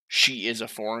 she is a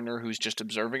foreigner who's just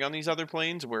observing on these other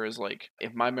planes, whereas, like,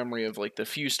 if my memory of, like, the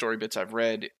few story bits I've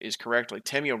read is correct, like,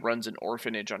 Tamio runs an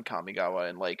orphanage on Kamigawa,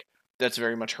 and, like, that's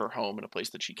very much her home and a place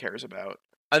that she cares about.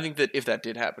 I think that if that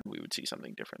did happen, we would see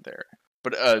something different there.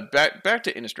 But back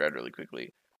to Innistrad really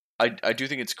quickly. I do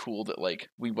think it's cool that, like,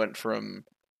 we went from,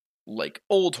 like,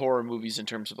 old horror movies in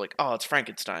terms of, like, oh, it's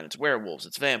Frankenstein, it's werewolves,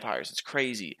 it's vampires, it's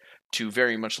crazy, to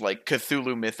very much, like,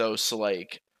 Cthulhu mythos,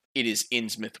 like, it is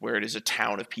Innsmouth, where it is a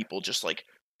town of people just, like,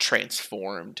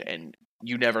 transformed, and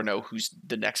you never know who's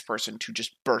the next person to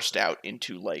just burst out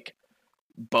into, like,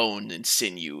 bone and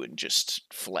sinew and just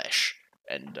flesh.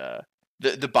 And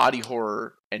the body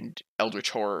horror and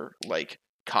eldritch horror, like,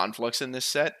 conflux in this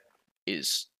set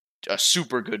is a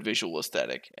super good visual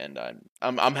aesthetic, and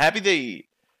I'm happy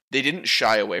they didn't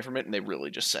shy away from it, and they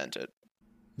really just sent it.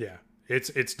 Yeah,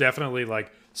 it's definitely,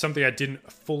 like, something I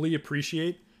didn't fully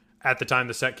appreciate at the time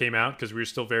the set came out, because we were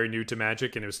still very new to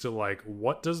Magic, and it was still like,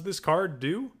 what does this card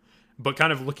do? But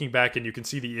kind of looking back, and you can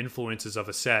see the influences of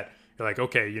a set, you're like,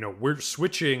 okay, we're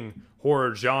switching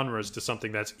horror genres to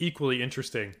something that's equally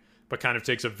interesting, but kind of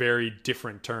takes a very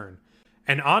different turn.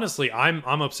 And honestly, I'm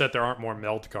upset there aren't more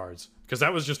meld cards, because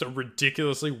that was just a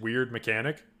ridiculously weird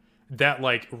mechanic that,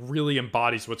 like, really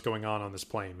embodies what's going on this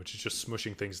plane, which is just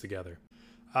smushing things together.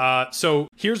 So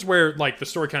here's where, like, the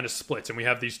story kind of splits, and we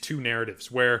have these two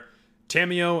narratives where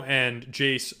Tamio and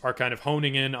Jace are kind of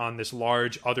honing in on this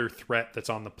large other threat that's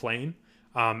on the plane,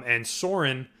 and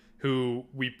Soren, who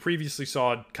we previously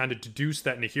saw kind of deduce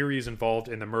that Nahiri is involved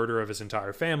in the murder of his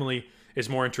entire family, is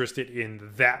more interested in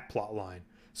that plot line.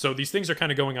 So these things are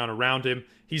kind of going on around him.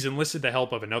 He's enlisted the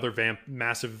help of another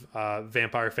massive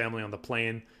vampire family on the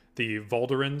plane, the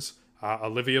Volderins,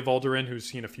 Olivia Volderin, who's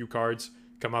seen a few cards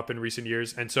come up in recent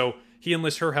years. And so he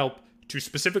enlists her help to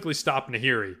specifically stop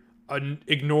Nahiri,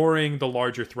 ignoring the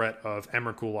larger threat of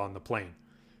Emrakul on the plane.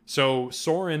 So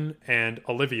Soren and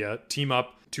Olivia team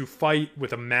up to fight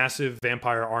with a massive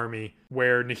vampire army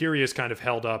where Nahiri is kind of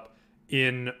held up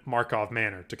in Markov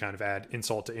Manor, to kind of add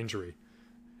insult to injury.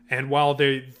 And while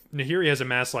Nahiri has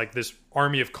amassed like this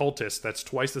army of cultists that's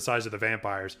twice the size of the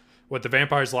vampires, what the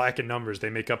vampires lack in numbers, they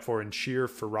make up for in sheer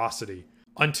ferocity.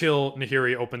 Until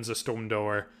Nahiri opens a stone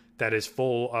door that is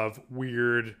full of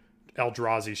weird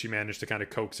Eldrazi she managed to kind of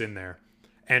coax in there.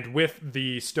 And with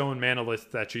the stone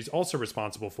manolith that she's also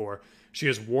responsible for, she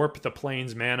has warped the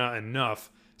plane's mana enough,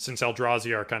 since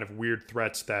Eldrazi are kind of weird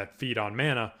threats that feed on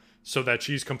mana, so that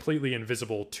she's completely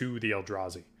invisible to the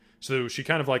Eldrazi. So she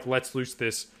kind of like lets loose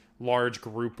this large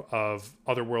group of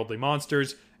otherworldly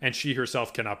monsters, and she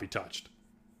herself cannot be touched.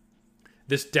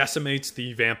 This decimates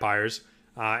the vampires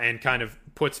and kind of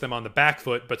puts them on the back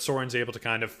foot, but Soren's able to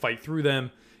kind of fight through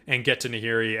them and get to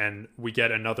Nahiri, and we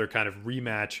get another kind of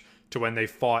rematch to when they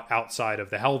fought outside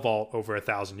of the Hell Vault over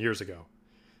 1,000 years ago.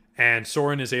 And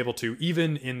Soren is able to,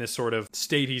 even in this sort of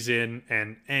state he's in,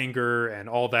 and anger and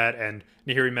all that, and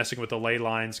Nahiri messing with the ley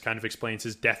lines kind of explains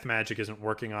his death magic isn't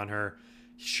working on her.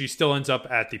 She still ends up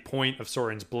at the point of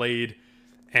Soren's blade,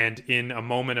 and in a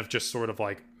moment of just sort of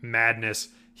like madness,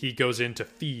 he goes in to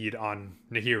feed on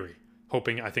Nahiri,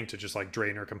 hoping, I think, to just like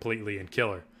drain her completely and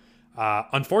kill her.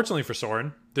 Unfortunately for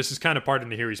Soren, this is kind of part of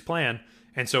Nahiri's plan,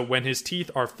 and so when his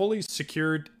teeth are fully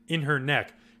secured in her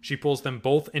neck, she pulls them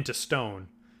both into stone,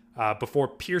 before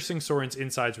piercing Soren's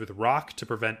insides with rock to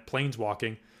prevent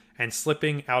planeswalking, and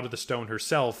slipping out of the stone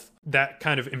herself. That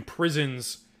kind of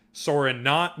imprisons Soren,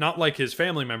 not like his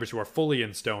family members who are fully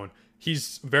in stone.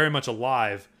 He's very much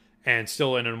alive and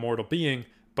still an immortal being,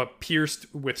 but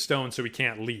pierced with stone so he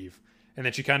can't leave. And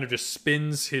then she kind of just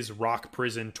spins his rock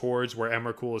prison towards where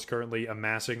Emrakul is currently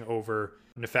amassing over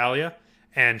Nephalia,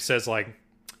 and says like,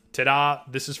 ta-da,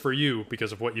 this is for you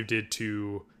because of what you did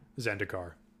to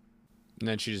Zendikar. And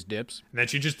then she just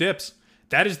dips?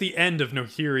 That is the end of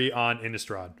Nahiri on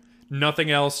Innistrad.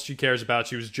 Nothing else she cares about.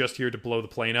 She was just here to blow the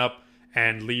plane up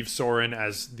and leave Soren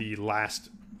as the last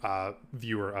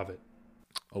viewer of it.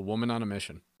 A woman on a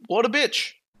mission. What a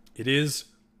bitch. It is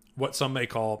what some may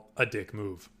call a dick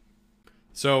move.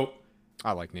 So,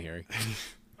 I like Nahiri.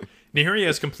 Nahiri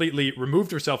has completely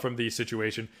removed herself from the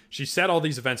situation. She set all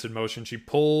these events in motion. She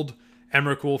pulled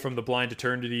Emrakul from the Blind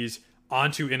Eternities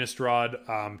onto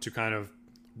Innistrad to kind of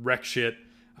wreck shit.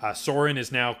 Soren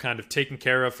is now kind of taken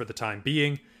care of for the time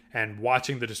being and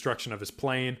watching the destruction of his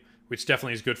plane, which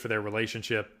definitely is good for their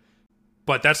relationship.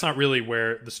 But that's not really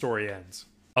where the story ends.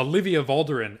 Olivia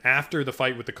Valderin, after the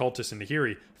fight with the cultists and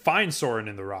Nahiri, finds Soren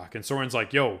in the rock, and Soren's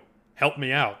like, yo, help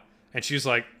me out. And she's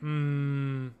like,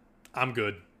 I'm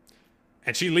good.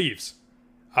 And she leaves.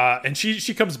 And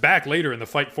she comes back later in the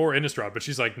fight for Innistrad, but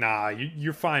she's like, nah,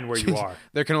 you're fine where you are.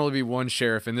 There can only be one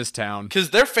sheriff in this town.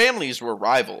 Because their families were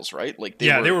rivals, right? Like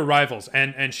they were rivals.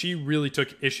 And she really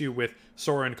took issue with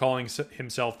Soren calling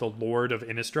himself the Lord of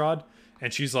Innistrad.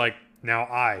 And she's like, now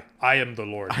I am the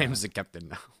Lord. I am the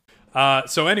captain now.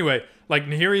 So anyway, like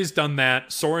Nahiri's done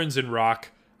that. Soren's in rock.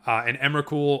 And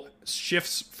Emrakul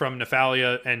shifts from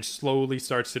Nephalia and slowly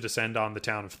starts to descend on the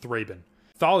town of Thraben.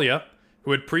 Thalia,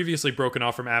 who had previously broken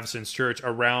off from Avacyn's church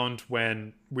around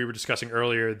when we were discussing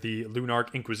earlier the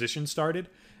Lunarch Inquisition started,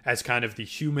 as kind of the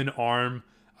human arm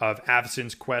of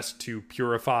Avacyn's quest to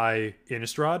purify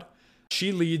Innistrad.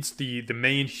 She leads the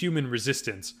main human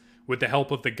resistance with the help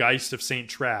of the Geist of Saint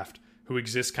Traft, who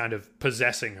exists kind of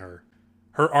possessing her.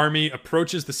 Her army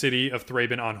approaches the city of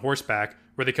Thraben on horseback,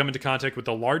 where they come into contact with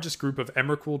the largest group of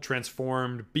Emrakul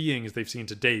transformed beings they've seen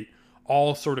to date,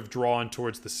 all sort of drawn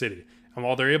towards the city. And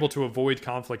while they're able to avoid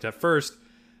conflict at first,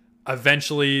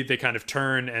 eventually they kind of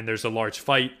turn and there's a large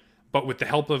fight. But with the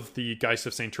help of the Geist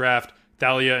of Saint Traft,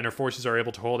 Thalia and her forces are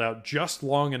able to hold out just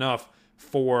long enough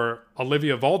for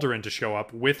Olivia Valderin to show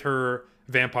up with her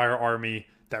vampire army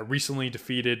that recently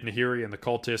defeated Nahiri and the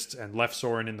cultists and left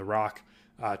Soren in the rock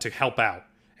to help out.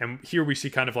 And here we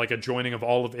see kind of like a joining of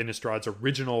all of Innistrad's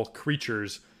original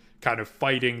creatures kind of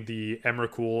fighting the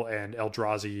Emrakul and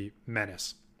Eldrazi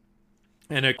menace.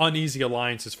 And an uneasy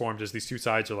alliance is formed as these two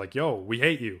sides are like, yo, we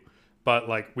hate you, but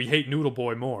like we hate Noodle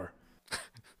Boy more.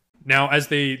 Now, as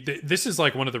this is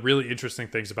like one of the really interesting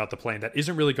things about the plane that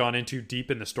isn't really gone into deep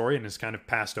in the story and is kind of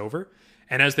passed over.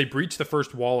 And as they breach the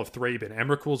first wall of Thraben,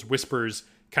 Emrakul's whispers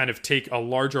kind of take a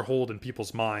larger hold in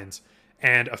people's minds,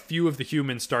 and a few of the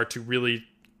humans start to really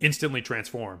instantly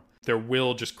transform. Their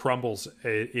will just crumbles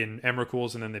in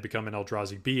Emrakul's, and then they become an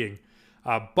Eldrazi being.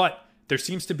 But there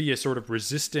seems to be a sort of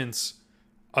resistance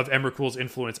of Emrakul's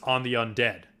influence on the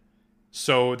undead.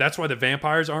 So that's why the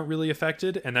vampires aren't really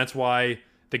affected, and that's why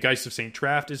The Geist of St.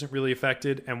 Traft isn't really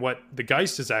affected. And what the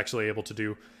Geist is actually able to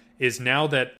do is, now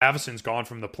that Avacyn's gone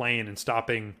from the plane and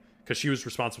stopping, because she was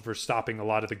responsible for stopping a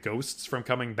lot of the ghosts from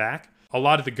coming back, a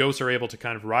lot of the ghosts are able to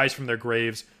kind of rise from their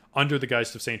graves under the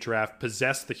Geist of St. Traft,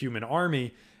 possess the human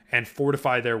army, and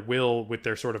fortify their will with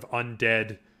their sort of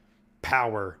undead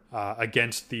power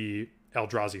against the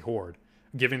Eldrazi horde,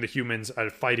 giving the humans a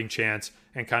fighting chance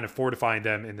and kind of fortifying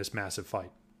them in this massive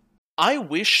fight. I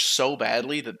wish so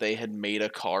badly that they had made a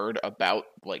card about,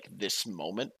 like, this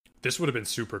moment. This would have been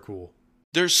super cool.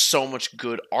 There's so much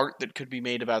good art that could be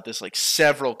made about this. Like,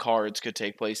 several cards could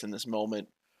take place in this moment.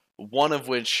 One of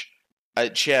which,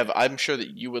 Chev, I'm sure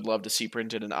that you would love to see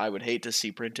printed, and I would hate to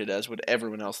see printed, as would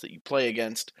everyone else that you play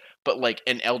against. But, like,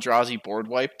 an Eldrazi board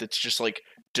wipe that's just, like,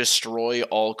 destroy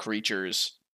all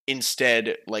creatures.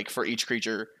 Instead, like, for each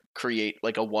creature, create,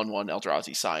 like, a 1/1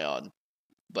 Eldrazi Scion,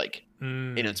 like,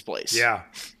 in its place. Yeah.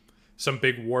 Some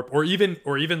big warp. Or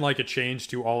even like a change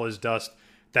to All Is Dust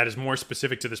that is more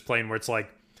specific to this plane, where it's like,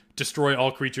 destroy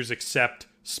all creatures except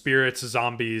spirits,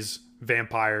 zombies,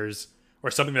 vampires,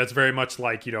 or something that's very much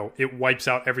like, you know, it wipes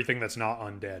out everything that's not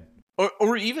undead.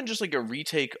 Or even just like a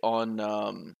retake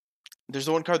on, there's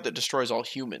the one card that destroys all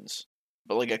humans,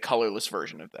 but like a colorless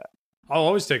version of that. I'll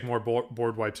always take more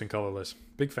board wipes in colorless.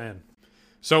 Big fan.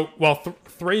 So, while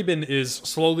Thraben is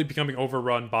slowly becoming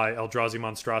overrun by Eldrazi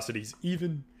monstrosities,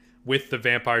 even with the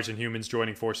vampires and humans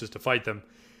joining forces to fight them,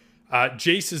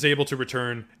 Jace is able to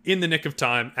return in the nick of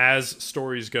time, as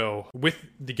stories go, with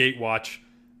the Gatewatch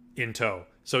in tow.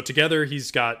 So together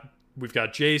we've got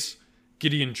Jace,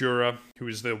 Gideon Jura, who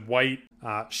is the white,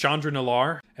 Chandra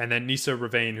Nalar, and then Nissa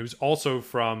Ravain, who's also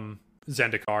from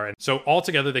Zendikar. And so all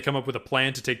together they come up with a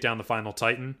plan to take down the final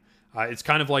Titan. It's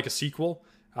kind of like a sequel.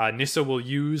 Nissa will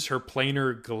use her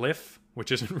planar glyph,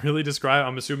 which isn't really described.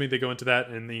 I'm assuming they go into that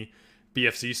in the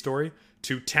BFZ story,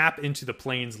 to tap into the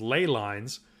plane's ley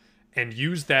lines and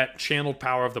use that channeled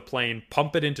power of the plane,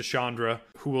 pump it into Chandra,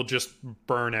 who will just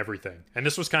burn everything. And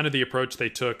this was kind of the approach they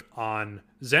took on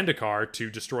Zendikar to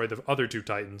destroy the other two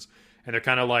Titans. And they're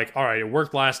kind of like, all right, it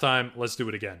worked last time, let's do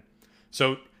it again.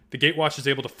 So the Gatewatch is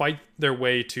able to fight their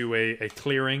way to a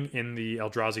clearing in the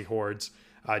Eldrazi hordes.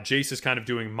 Jace is kind of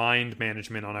doing mind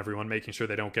management on everyone, making sure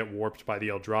they don't get warped by the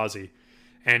Eldrazi.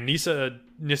 And Nissa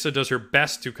does her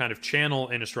best to kind of channel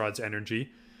Innistrad's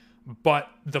energy, but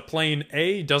the plane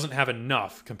A doesn't have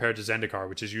enough compared to Zendikar,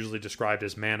 which is usually described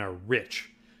as mana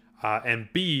rich. And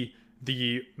B,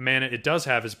 the mana it does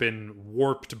have has been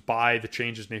warped by the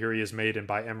changes Nahiri has made and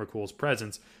by Emrakul's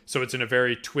presence, so it's in a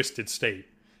very twisted state.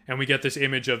 And we get this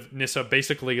image of Nissa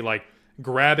basically like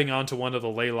grabbing onto one of the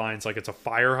ley lines like it's a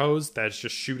fire hose that's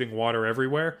just shooting water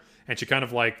everywhere, and she kind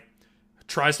of like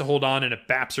tries to hold on and it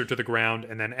baps her to the ground,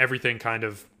 and then everything kind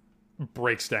of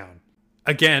breaks down.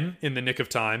 Again, in the nick of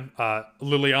time,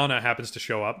 Liliana happens to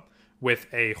show up with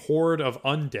a horde of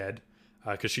undead,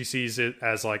 because she sees it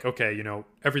as like, okay, you know,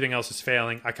 everything else is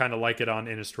failing. I kind of like it on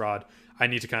Innistrad. I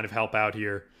need to kind of help out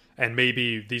here. And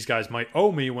maybe these guys might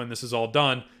owe me when this is all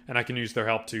done, and I can use their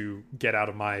help to get out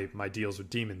of my deals with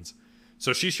demons.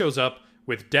 So she shows up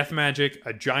with death magic,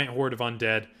 a giant horde of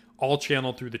undead, all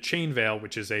channeled through the Chain Veil,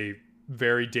 which is a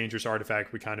very dangerous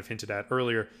artifact we kind of hinted at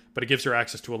earlier, but it gives her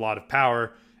access to a lot of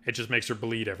power. It just makes her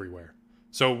bleed everywhere.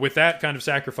 So with that kind of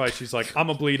sacrifice, she's like, I'm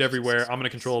going to bleed everywhere. I'm going to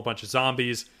control a bunch of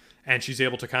zombies. And she's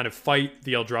able to kind of fight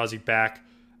the Eldrazi back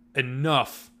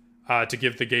enough to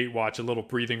give the Gatewatch a little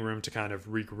breathing room to kind of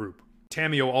regroup.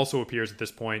 Tamio also appears at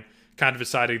this point, kind of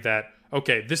deciding that,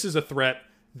 okay, this is a threat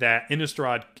that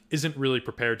Innistrad isn't really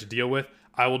prepared to deal with.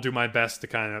 I will do my best to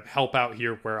kind of help out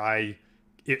here where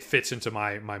it fits into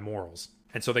my morals.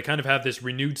 And so they kind of have this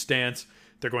renewed stance.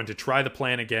 They're going to try the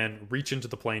plan again, reach into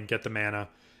the plane, get the mana.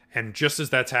 And just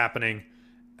as that's happening,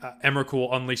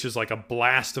 Emrakul unleashes like a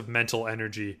blast of mental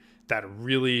energy that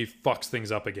really fucks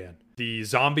things up again. The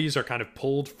zombies are kind of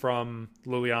pulled from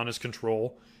Liliana's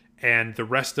control, and the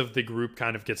rest of the group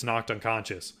kind of gets knocked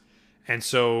unconscious. And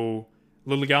so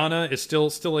Liliana is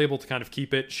still able to kind of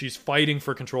keep it. She's fighting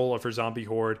for control of her zombie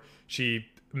horde. She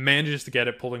manages to get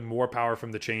it, pulling more power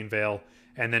from the Chain Veil,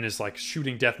 and then is like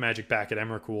shooting death magic back at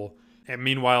Emrakul. And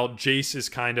meanwhile, Jace is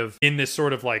kind of in this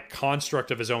sort of like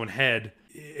construct of his own head.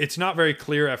 It's not very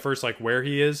clear at first like where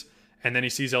he is, and then he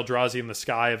sees Eldrazi in the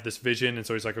sky of this vision, and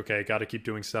so he's like, okay, gotta keep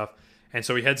doing stuff. And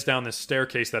so he heads down this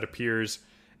staircase that appears,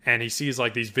 and he sees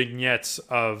like these vignettes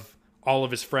of all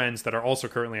of his friends that are also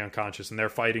currently unconscious, and they're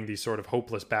fighting these sort of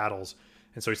hopeless battles.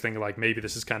 And so he's thinking like, maybe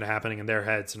this is kind of happening in their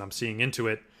heads, and I'm seeing into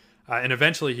it. And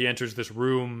eventually he enters this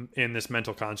room in this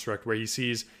mental construct where he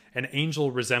sees an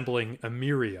angel resembling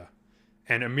Emeria.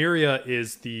 And Emeria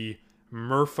is the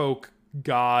merfolk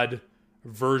god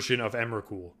version of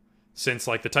Emrakul. Since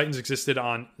like the Titans existed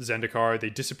on Zendikar, they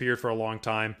disappeared for a long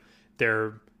time.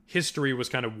 Their history was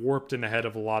kind of warped in the head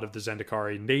of a lot of the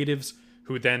Zendikari natives,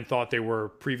 who then thought they were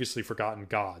previously forgotten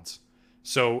gods.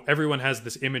 So everyone has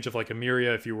this image of like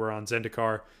Emeria if you were on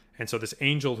Zendikar, and so this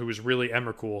angel who is really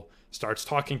Emrakul starts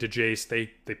talking to Jace.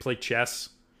 They play chess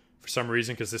for some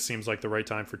reason, because this seems like the right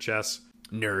time for chess.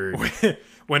 Nerd.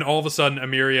 When all of a sudden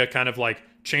Emeria kind of like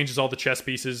changes all the chess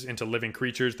pieces into living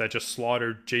creatures that just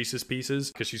slaughtered Jace's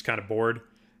pieces because she's kind of bored,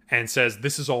 and says,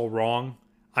 "This is all wrong.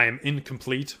 I am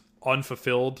incomplete,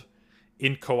 unfulfilled,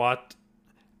 inchoate,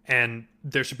 and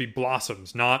there should be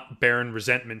blossoms, not barren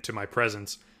resentment to my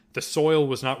presence. The soil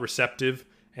was not receptive,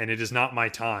 and it is not my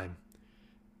time."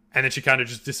 And then she kind of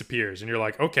just disappears, and you're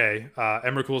like, okay,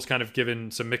 Emrakul's kind of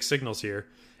given some mixed signals here.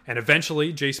 And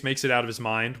eventually, Jace makes it out of his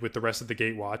mind with the rest of the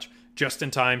Gatewatch, just in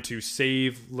time to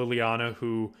save Liliana,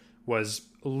 who was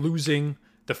losing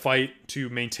the fight to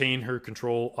maintain her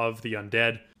control of the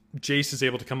undead. Jace is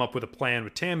able to come up with a plan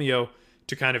with Tamio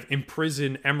to kind of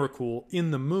imprison Emrakul in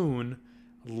the moon,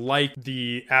 like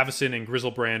the Avacyn and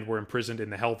Grizzlebrand were imprisoned in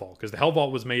the Hell Vault, because the Hell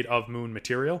Vault was made of moon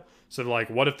material. So they're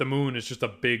like, what if the moon is just a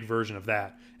big version of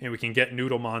that, and we can get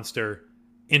Noodle Monster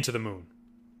into the moon?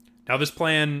 Now, this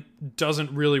plan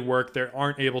doesn't really work. They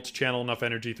aren't able to channel enough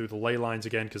energy through the ley lines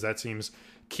again, because that seems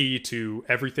key to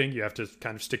everything. You have to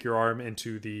kind of stick your arm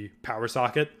into the power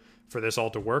socket for this all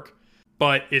to work.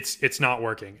 But it's not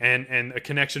working. And a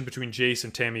connection between Jace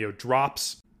and Tamio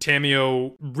drops.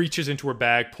 Tamio reaches into her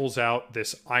bag, pulls out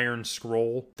this iron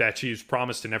scroll that she's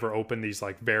promised to never open, these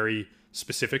like very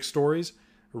specific stories,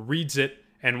 reads it,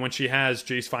 and when she has,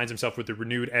 Jace finds himself with the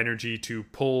renewed energy to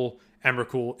pull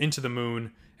Emrakul into the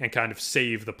moon and kind of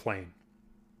save the plane.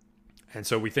 And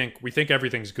so we think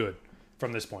everything's good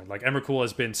from this point. Like, Emrakul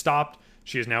has been stopped.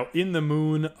 She is now in the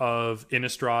moon of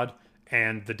Innistrad,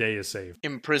 and the day is saved.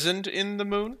 Imprisoned in the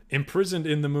moon? Imprisoned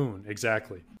in the moon,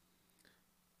 exactly.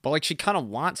 But like, she kind of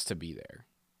wants to be there.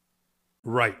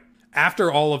 Right.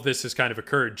 After all of this has kind of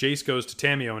occurred, Jace goes to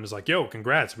Tamio and is like, yo,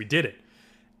 congrats, we did it.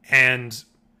 And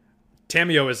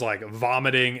Tamio is like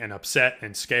vomiting and upset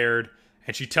and scared.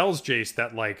 And she tells Jace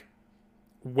that like,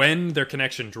 when their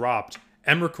connection dropped,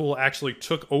 Emrakul actually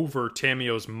took over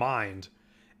Tamio's mind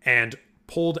and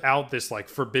pulled out this like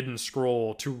forbidden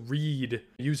scroll to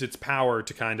use its power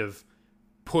to kind of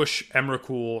push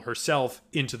Emrakul herself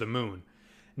into the moon.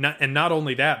 Not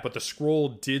only that, but the scroll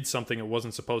did something it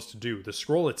wasn't supposed to do. The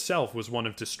scroll itself was one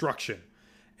of destruction,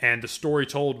 and the story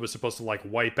told was supposed to like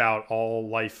wipe out all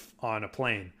life on a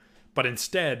plane. But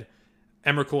instead,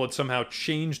 Emrakul had somehow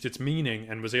changed its meaning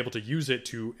and was able to use it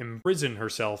to imprison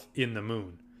herself in the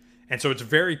moon. And so it's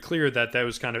very clear that that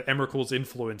was kind of Emrakul's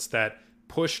influence that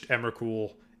pushed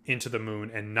Emrakul into the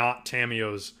moon, and not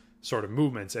Tamio's sort of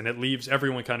movements. And it leaves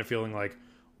everyone kind of feeling like,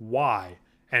 why?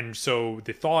 And so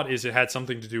the thought is it had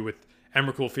something to do with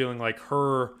Emrakul feeling like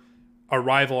her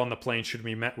arrival on the plane should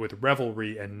be met with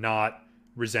revelry and not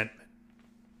resentment.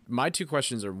 My two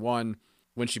questions are, one,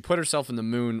 when she put herself in the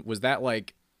moon, was that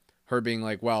like her being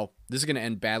like, well, this is going to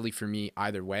end badly for me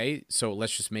either way, so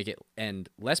let's just make it end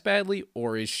less badly?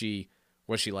 Or she's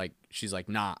like,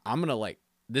 nah, I'm going to like,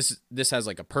 this has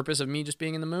like a purpose of me just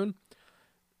being in the moon?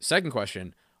 Second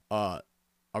question, are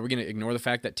we going to ignore the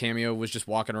fact that Tamio was just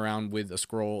walking around with a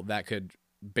scroll that could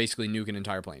basically nuke an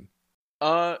entire plane?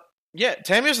 Yeah,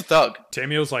 Tamio's a thug.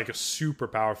 Tamio's like super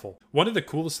powerful. One of the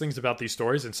coolest things about these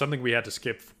stories, and something we had to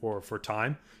skip for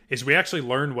time, is we actually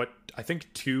learn what I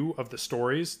think 2 of the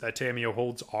stories that Tamio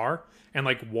holds are, and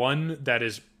like one that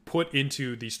is put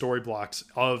into the story blocks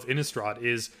of Innistrad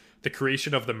is the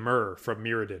creation of the Myrrh from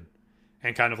Mirrodin,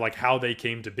 and kind of like how they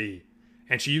came to be.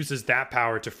 And she uses that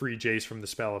power to free Jace from the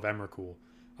spell of Emrakul.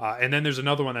 And then there's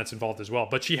another one that's involved as well.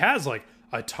 But she has like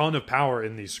a ton of power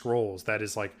in these scrolls that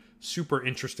is like super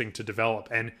interesting to develop.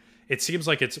 And it seems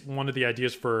like it's one of the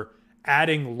ideas for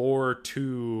adding lore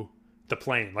to the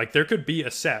plane. Like, there could be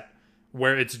a set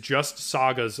where it's just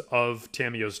sagas of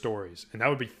Tamio's stories, and that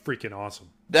would be freaking awesome.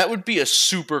 That would be a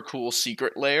super cool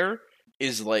secret lair,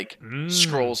 is like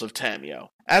Scrolls of Tamio.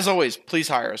 As always, please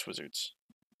hire us, wizards.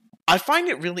 I find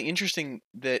it really interesting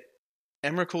that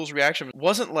Emrakul's reaction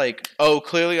wasn't like, oh,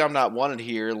 clearly I'm not wanted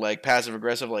here, like passive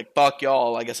aggressive, like fuck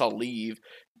y'all, I guess I'll leave.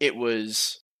 It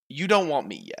was, you don't want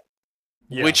me yet.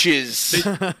 Yeah. Which is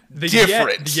the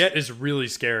different. Yet is really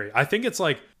scary. I think it's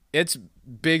like, it's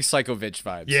big Psychovich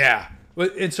vibes. Yeah.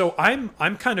 And so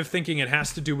I'm kind of thinking it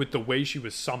has to do with the way she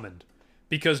was summoned,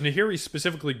 because Nahiri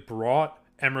specifically brought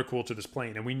Emrakul to this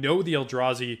plane, and we know the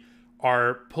Eldrazi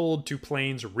are pulled to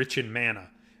planes rich in mana.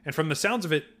 And from the sounds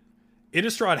of it,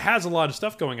 Innistrad has a lot of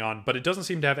stuff going on, but it doesn't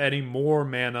seem to have any more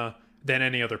mana than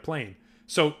any other plane.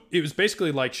 So it was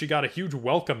basically like she got a huge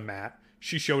welcome mat.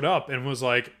 She showed up and was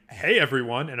like, "Hey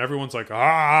everyone," and everyone's like,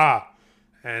 "Ah."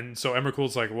 And so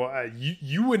Emrakul's like, "Well,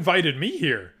 you invited me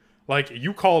here. Like,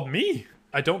 you called me."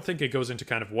 I don't think it goes into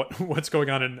kind of what's going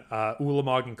on in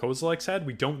Ulamog and Kozilek's head.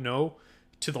 We don't know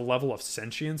to the level of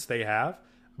sentience they have,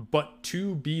 but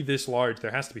to be this large,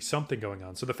 there has to be something going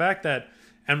on. So the fact that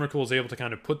Emrakul is able to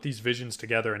kind of put these visions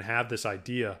together and have this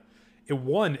idea,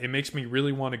 it makes me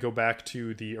really want to go back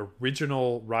to the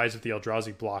original Rise of the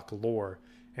Eldrazi block lore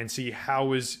and see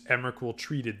how is Emrakul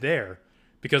treated there.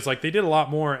 Because like they did a lot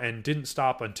more and didn't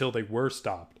stop until they were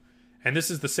stopped. And this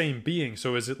is the same being,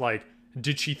 so is it like,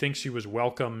 did she think she was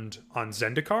welcomed on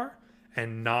Zendikar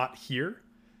and not here?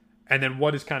 And then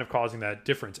what is kind of causing that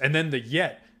difference? And then the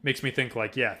yet makes me think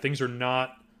like, yeah, things are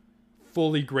not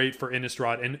fully great for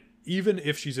Innistrad. And even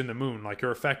if she's in the moon, like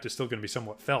her effect is still going to be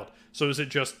somewhat felt. So is it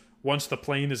just once the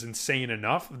plane is insane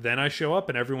enough, then I show up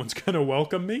and everyone's going to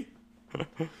welcome me?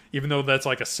 Even though that's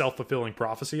like a self-fulfilling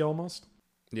prophecy almost.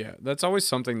 Yeah, that's always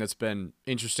something that's been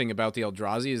interesting about the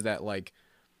Eldrazi is that, like,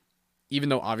 even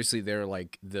though obviously they're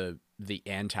like the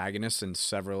antagonists in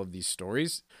several of these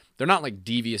stories, they're not like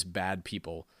devious bad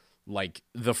people like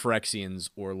the Phyrexians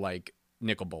or like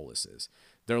Nicol Bolas is.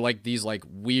 They're like these like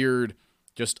weird,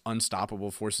 just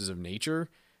unstoppable forces of nature,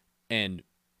 and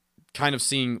kind of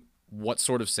seeing what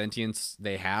sort of sentience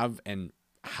they have and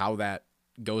how that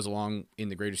goes along in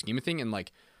the greater scheme of thing. And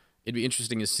like, it'd be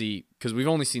interesting to see, because we've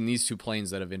only seen these two planes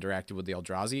that have interacted with the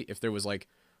Eldrazi. If there was like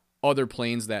other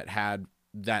planes that had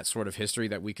that sort of history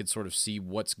that we could sort of see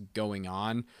what's going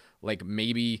on, like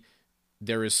maybe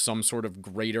there is some sort of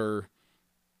greater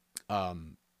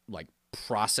like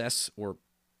process or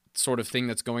sort of thing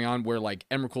that's going on where like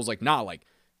Emrakul's like, nah, like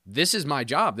this is my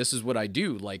job, this is what I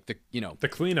do, like the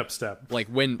cleanup step, like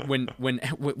when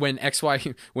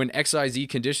XYZ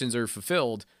conditions are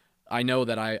fulfilled, I know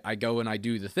that I go and I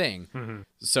do the thing. Mm-hmm.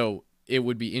 So it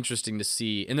would be interesting to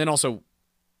see, and then also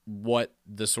what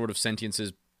the sort of sentience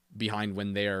is behind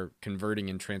when they're converting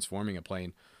and transforming a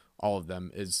plane. All of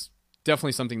them is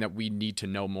definitely something that we need to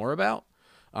know more about.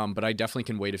 But I definitely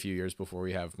can wait a few years before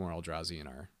we have more Eldrazi in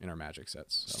our Magic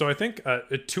sets. So I think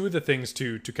two of the things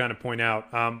to kind of point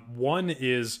out. One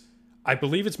is, I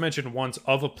believe it's mentioned once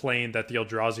of a plane that the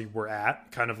Eldrazi were at,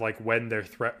 kind of like when their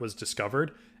threat was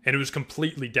discovered, and it was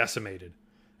completely decimated,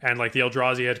 and like the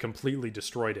Eldrazi had completely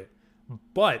destroyed it.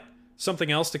 But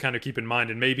something else to kind of keep in mind,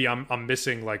 and maybe I'm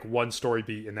missing like one story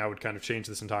beat, and that would kind of change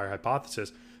this entire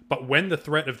hypothesis. But when the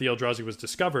threat of the Eldrazi was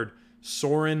discovered,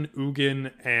 Sorin,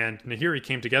 Ugin, and Nahiri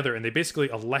came together, and they basically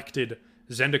elected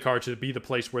Zendikar to be the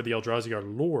place where the Eldrazi are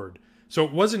lord. So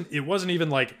it wasn't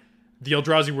even like the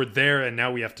Eldrazi were there and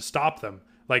now we have to stop them.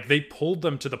 Like, they pulled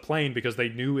them to the plane because they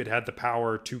knew it had the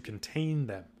power to contain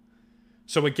them.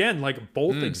 So again, like,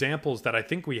 both examples that I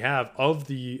think we have of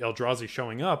the Eldrazi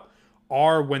showing up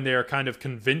are when they're kind of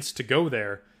convinced to go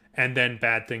there, and then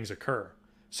bad things occur.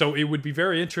 So it would be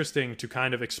very interesting to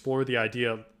kind of explore the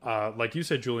idea, like you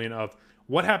said, Julian, of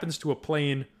what happens to a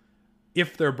plane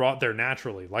if they're brought there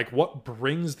naturally. Like, what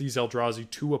brings these Eldrazi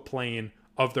to a plane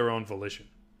of their own volition?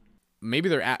 Maybe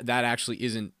that actually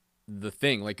isn't the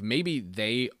thing. Like, maybe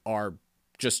they are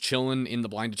just chilling in the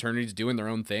Blind Eternities doing their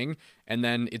own thing, and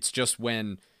then it's just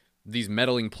when these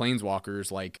meddling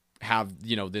planeswalkers like have,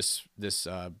 you know, this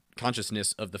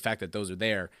consciousness of the fact that those are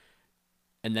there,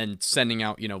 and then sending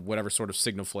out, you know, whatever sort of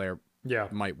signal flare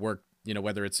might work, you know,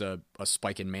 whether it's a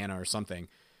spike in mana or something.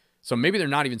 So maybe they're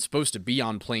not even supposed to be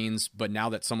on planes, but now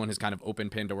that someone has kind of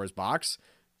opened Pandora's box,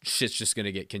 shit's just going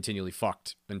to get continually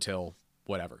fucked until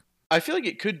whatever. I feel like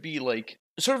it could be like,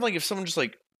 sort of like if someone just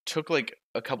like took like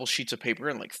a couple sheets of paper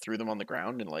and like threw them on the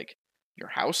ground in like your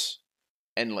house,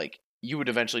 and like you would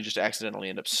eventually just accidentally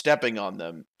end up stepping on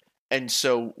them. And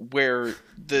so where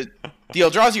the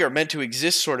Eldrazi are meant to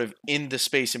exist sort of in the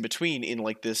space in between, in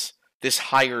like this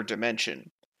higher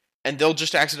dimension. And they'll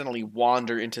just accidentally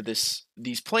wander into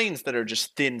these planes that are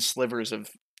just thin slivers of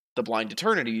the Blind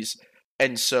Eternities.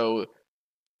 And so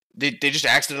they just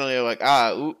accidentally are like,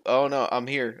 oh no, I'm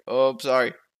here. Oh, I'm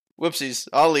sorry. Whoopsies,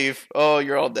 I'll leave. Oh,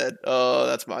 you're all dead. Oh,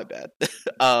 that's my bad.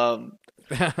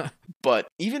 But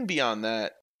even beyond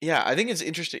that, yeah, I think it's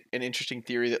an interesting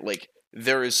theory that like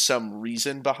there is some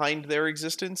reason behind their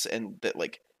existence and that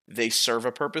like they serve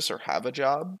a purpose or have a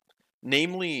job.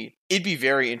 Namely, it'd be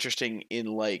very interesting in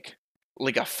like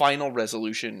a final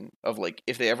resolution of like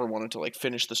if they ever wanted to like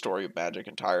finish the story of Magic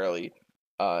entirely,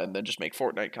 and then just make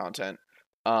Fortnite content.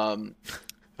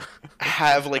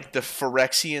 Have like the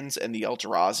Phyrexians and the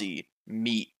Eldrazi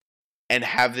meet and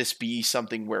have this be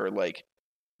something where like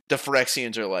the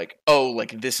Phyrexians are like, oh,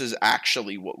 like this is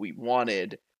actually what we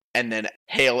wanted, and then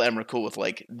hail Emrakul with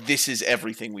like, this is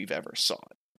everything we've ever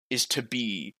sought, is to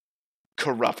be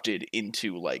corrupted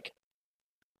into like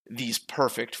these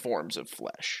perfect forms of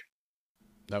flesh.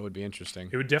 That would be interesting.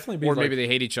 It would definitely be, or like, maybe they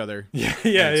hate each other. Yeah,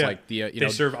 It's yeah. like the They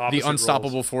serve the opposite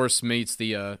unstoppable roles. force meets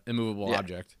the immovable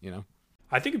object.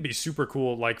 I think it'd be super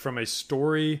cool, like from a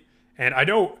story. And I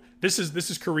know this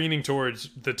is careening towards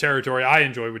the territory I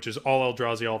enjoy, which is all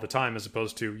Eldrazi all the time, as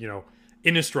opposed to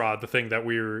Innistrad, the thing that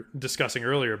we were discussing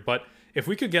earlier. But if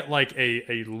we could get like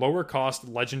a lower cost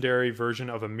legendary version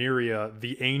of Emiria,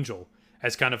 the Angel,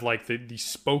 as kind of like the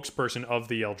spokesperson of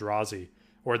the Eldrazi,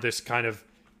 or this kind of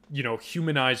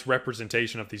humanized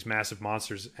representation of these massive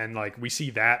monsters, and like we see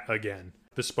that again,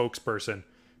 the spokesperson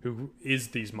who is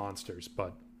these monsters.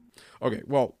 But Okay,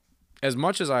 well, as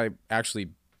much as I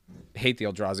actually hate the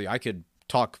Eldrazi, I could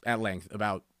talk at length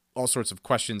about all sorts of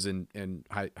questions and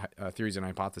theories and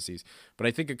hypotheses. But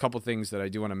I think a couple things that I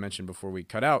do want to mention before we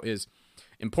cut out is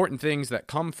important things that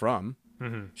come from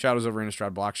Shadows over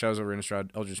Innistrad Block, Shadows over Innistrad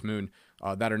Eldritch Moon,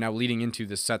 that are now leading into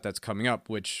this set that's coming up,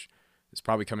 which is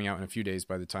probably coming out in a few days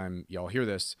by the time y'all hear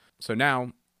this. So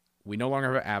now we no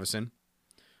longer have Avacyn,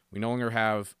 we no longer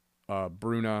have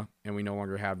Bruna, and we no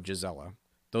longer have Gisela.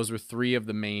 Those were three of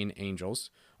the main angels.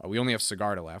 We only have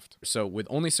Sigarda left. So with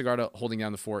only Sigarda holding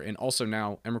down the fort, and also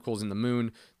now Emrakul's in the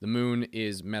moon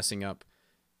is messing up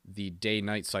the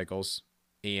day-night cycles,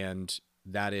 and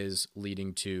that is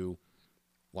leading to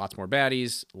lots more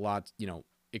baddies,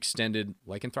 extended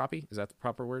lycanthropy. Is that the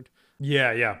proper word?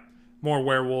 yeah, more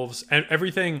werewolves, and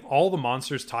everything. All the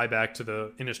monsters tie back to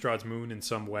the Innistrad's moon in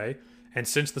some way. And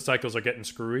since the cycles are getting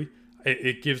screwy,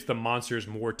 it gives the monsters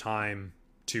more time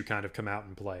to kind of come out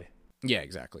and play. Yeah,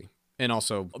 exactly. And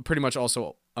also, pretty much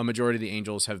also, a majority of the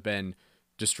angels have been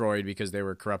destroyed because they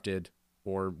were corrupted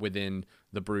or within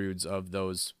the broods of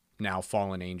those now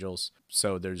fallen angels.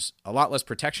 So there's a lot less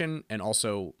protection and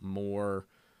also more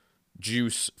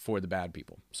juice for the bad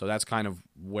people. So that's kind of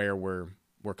where we're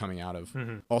coming out of.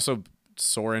 Also,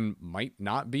 Soren might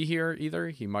not be here either.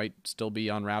 He might still be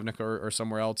on Ravnica or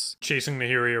somewhere else, chasing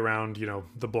Nahiri around,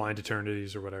 the blind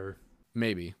eternities or whatever.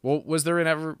 Maybe. Well, was there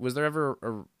ever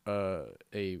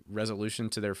a resolution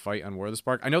to their fight on War of the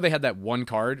Spark? I know they had that one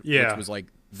card, which was like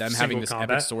them Single having this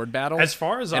combat. epic sword battle. As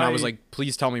far as I was like,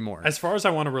 please tell me more. As far as I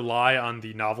want to rely on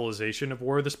the novelization of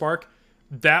War of the Spark,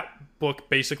 that book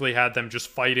basically had them just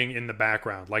fighting in the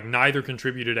background. Like, neither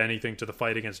contributed anything to the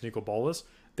fight against Nicol Bolas.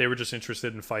 They were just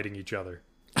interested in fighting each other.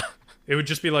 It would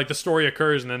just be like the story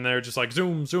occurs, and then they're just like,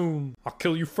 zoom, zoom, I'll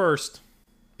kill you first.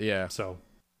 Yeah. So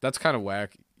that's kind of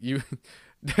whack.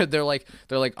 They're like,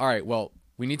 all right, well,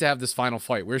 we need to have this final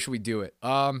fight. Where should we do it?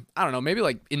 I don't know, maybe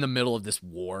like in the middle of this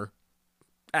war.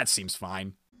 That seems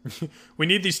fine. We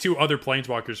need these two other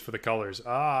planeswalkers for the colors.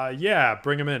 Yeah,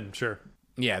 bring them in, sure.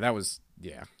 Yeah,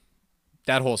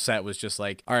 that whole set was just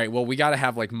like, all right, well, we got to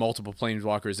have like multiple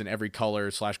planeswalkers in every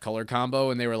color/color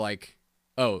combo, and they were like,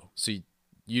 oh, so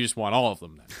you just want all of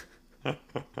them then?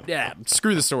 Yeah,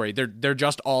 screw the story. They're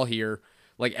just all here.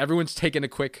 Like, everyone's taking a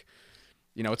quick,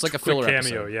 it's like a filler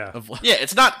cameo, episode. yeah. Yeah,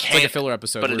 it's not canon. It's like a filler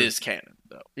episode, but it is canon,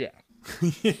 though. Yeah.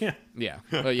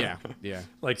 Yeah. Yeah.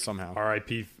 Like, somehow.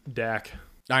 R.I.P. Dak.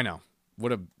 I know.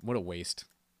 What a waste.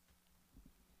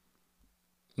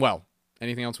 Well,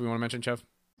 anything else we want to mention, Chev?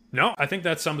 No, I think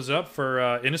that sums it up for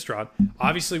Innistrad.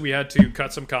 Obviously, we had to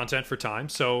cut some content for time,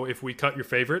 so if we cut your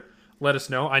favorite, let us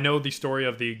know. I know the story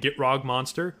of the Gitrog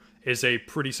monster is a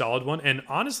pretty solid one, and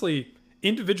honestly,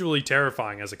 individually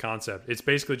terrifying as a concept. It's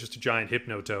basically just a giant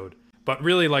Hypnotoad. But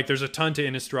really, like, there's a ton to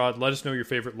Innistrad. Let us know your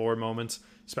favorite lore moments,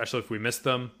 especially if we missed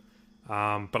them.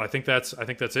 But I think that's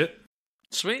it.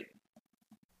 Sweet.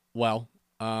 Well,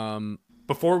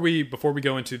 before we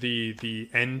go into the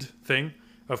end thing,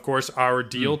 of course, our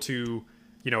deal to,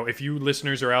 if you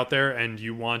listeners are out there and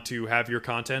you want to have your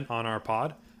content on our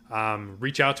pod,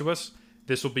 reach out to us.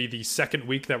 This will be the second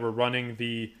week that we're running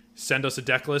the send us a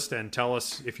deck list and tell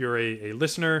us if you're a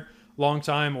listener, long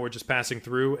time, or just passing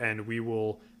through, and we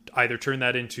will either turn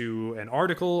that into an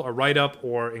article, a write-up,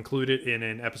 or include it in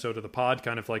an episode of the pod,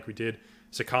 kind of like we did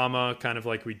Sakama, kind of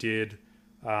like we did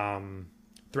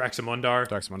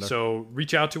Thraxamundar. So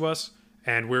reach out to us,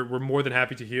 and we're more than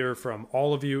happy to hear from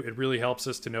all of you. It really helps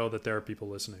us to know that there are people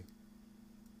listening.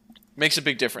 Makes a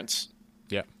big difference.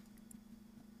 Yeah.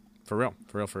 For real.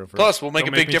 Plus, we'll make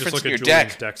a big difference in your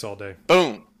deck. Decks all day.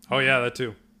 Boom. Oh yeah, that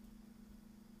too.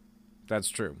 That's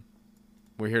true.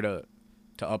 We're here to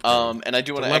upgrade. And I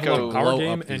do want to level echo up our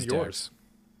game and yours.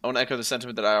 I want to echo the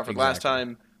sentiment that I offered last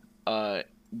time.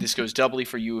 This goes doubly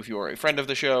for you if you are a friend of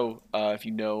the show. If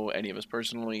you know any of us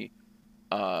personally,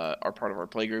 are part of our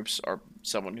playgroups, are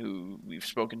someone who we've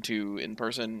spoken to in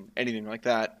person, anything like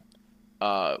that.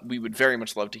 we would very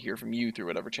much love to hear from you through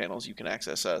whatever channels you can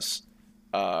access us.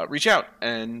 Reach out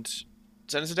and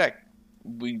send us a deck.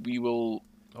 We will.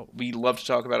 We love to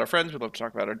talk about our friends. We love to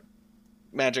talk about our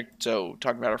Magic. So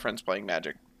talking about our friends playing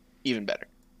Magic, even better.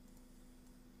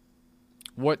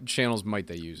 What channels might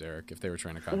they use, Eric, if they were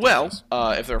trying to contact us?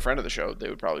 If they're a friend of the show, they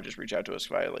would probably just reach out to us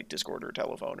via like Discord or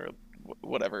telephone or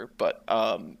whatever. But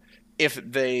if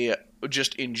they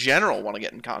just in general want to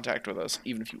get in contact with us,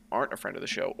 even if you aren't a friend of the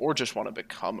show or just want to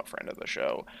become a friend of the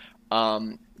show,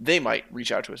 they might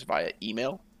reach out to us via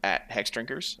email at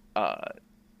Hexdrinkers.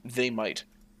 They might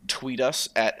tweet us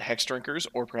at Hexdrinkers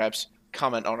or perhaps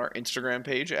comment on our Instagram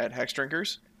page at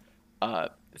Hexdrinkers.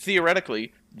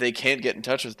 Theoretically, they can't get in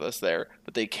touch with us there,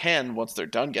 but they can, once they're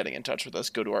done getting in touch with us,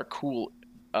 go to our cool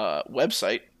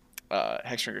website,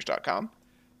 hexdrinkers.com.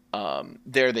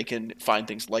 There they can find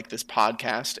things like this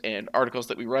podcast and articles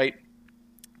that we write.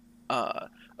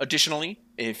 Additionally,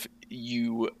 if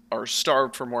you are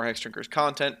starved for more Hexdrinkers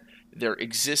content, there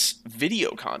exists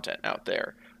video content out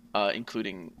there,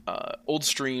 including old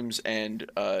streams and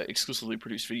exclusively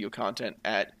produced video content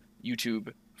at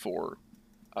YouTube for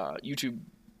YouTube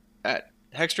at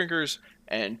Hexdrinkers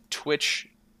and Twitch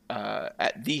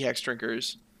at the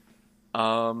Hexdrinkers.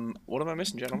 What am I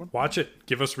missing, gentlemen? Watch it.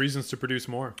 Give us reasons to produce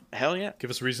more. Hell yeah. Give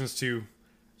us reasons to,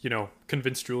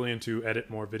 convince Julian to edit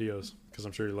more videos, because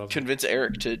I'm sure he loves it. Convince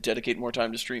Eric to dedicate more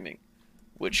time to streaming,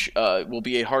 which will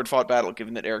be a hard-fought battle,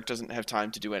 given that Eric doesn't have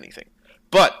time to do anything.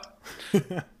 But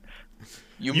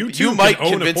you might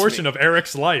own a portion me. of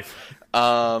Eric's life.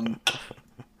 I'll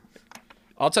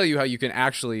tell you how you can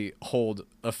actually hold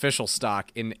official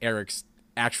stock in Eric's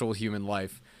actual human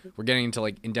life. We're getting into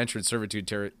like indentured servitude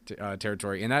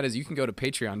territory, and that is you can go to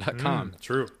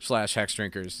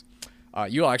patreon.com/hexdrinkers.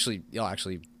 You'll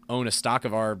actually own a stock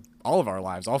of all of our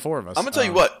lives, all four of us. I'm gonna tell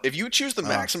you what, if you choose the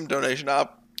maximum donation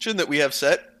option that we have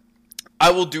set,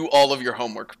 I will do all of your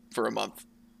homework for a month.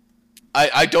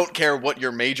 I don't care what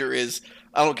your major is.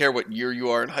 I don't care what year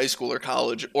you are in high school or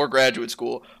college or graduate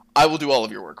school. I will do all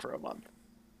of your work for a month.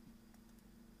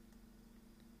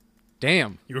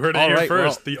 Damn. You heard it here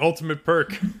first. Well, the ultimate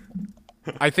perk.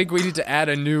 I think we need to add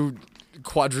a new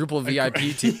quadruple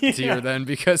VIP tier then,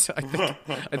 because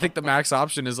I think the max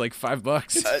option is like $5.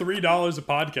 It's $3 a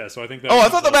podcast, so I think that. I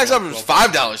thought the max option was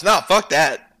 $5. No, fuck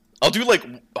that. I'll do like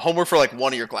homework for like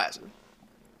one of your classes.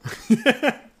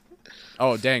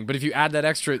 Oh dang! But if you add that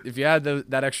extra,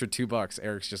 that extra $2,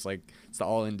 Eric's just like it's the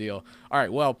all-in deal. All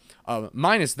right. Well,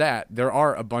 minus that, there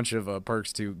are a bunch of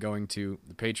perks to going to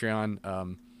the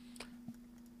Patreon.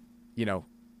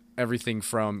 Everything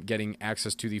from getting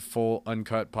access to the full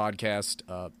uncut podcast,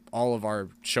 all of our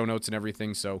show notes and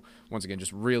everything. So once again,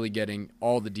 just really getting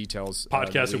all the details.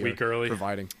 Podcast a week early.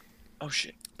 Providing. Oh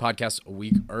shit. Podcast a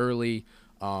week early.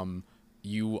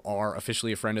 You are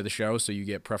officially a friend of the show, so you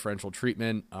get preferential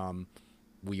treatment.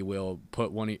 We will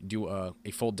do a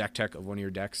full deck tech of one of your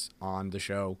decks on the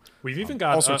show. We've even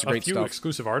got all sorts of great few stuff.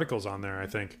 Exclusive articles on there, I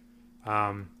think.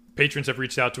 Patrons have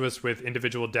reached out to us with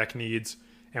individual deck needs,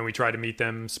 and we try to meet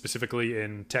them specifically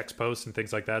in text posts and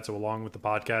things like that. So along with the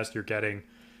podcast, you're getting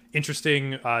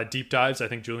interesting deep dives. I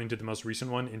think Julian did the most recent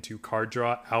one into card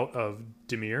draw out of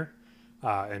Dimir,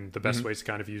 and the best ways to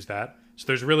kind of use that. So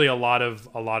there's really a lot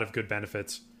of good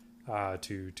benefits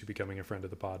to becoming a friend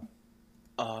of the pod.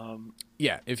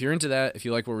 Yeah, if you're into that, if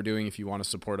you like what we're doing, if you want to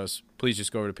support us, please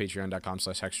just go over to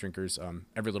patreon.com/hexdrinkers.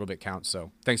 Every little bit counts.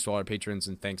 So thanks to all our patrons,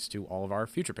 and thanks to all of our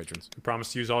future patrons. We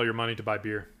promise to use all your money to buy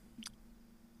beer.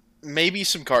 Maybe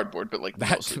some cardboard, but like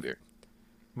mostly beer.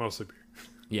 Mostly beer.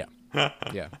 Yeah.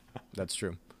 Yeah, that's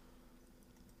true.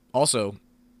 Also,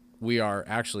 we are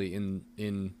actually in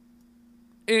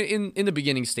the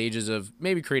beginning stages of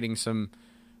maybe creating some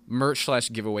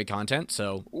merch/giveaway content.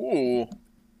 So,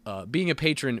 being a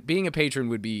patron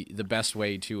would be the best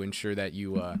way to ensure that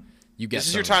you get. This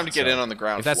is your time to get in on the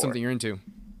ground. If that's floor. something you're into,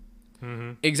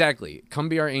 exactly. Come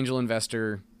be our angel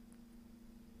investor.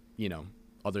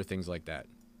 Other things like that.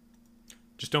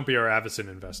 Just don't be our Avacyn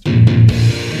investor.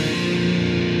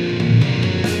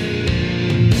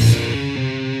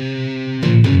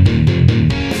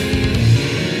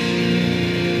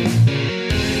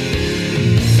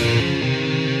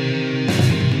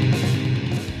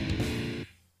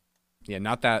 Yeah,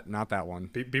 not that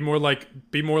one. Be more like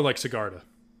Sigarda.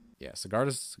 Yeah,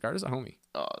 Sigarda's a homie.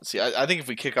 See, I think if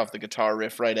we kick off the guitar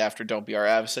riff right after "Don't Be Our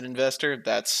Avacyn Investor,"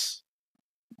 that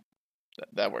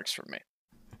works for me.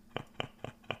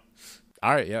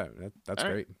 All right, yeah, that's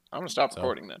great. I'm gonna stop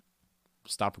recording then.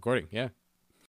 Stop recording. Yeah.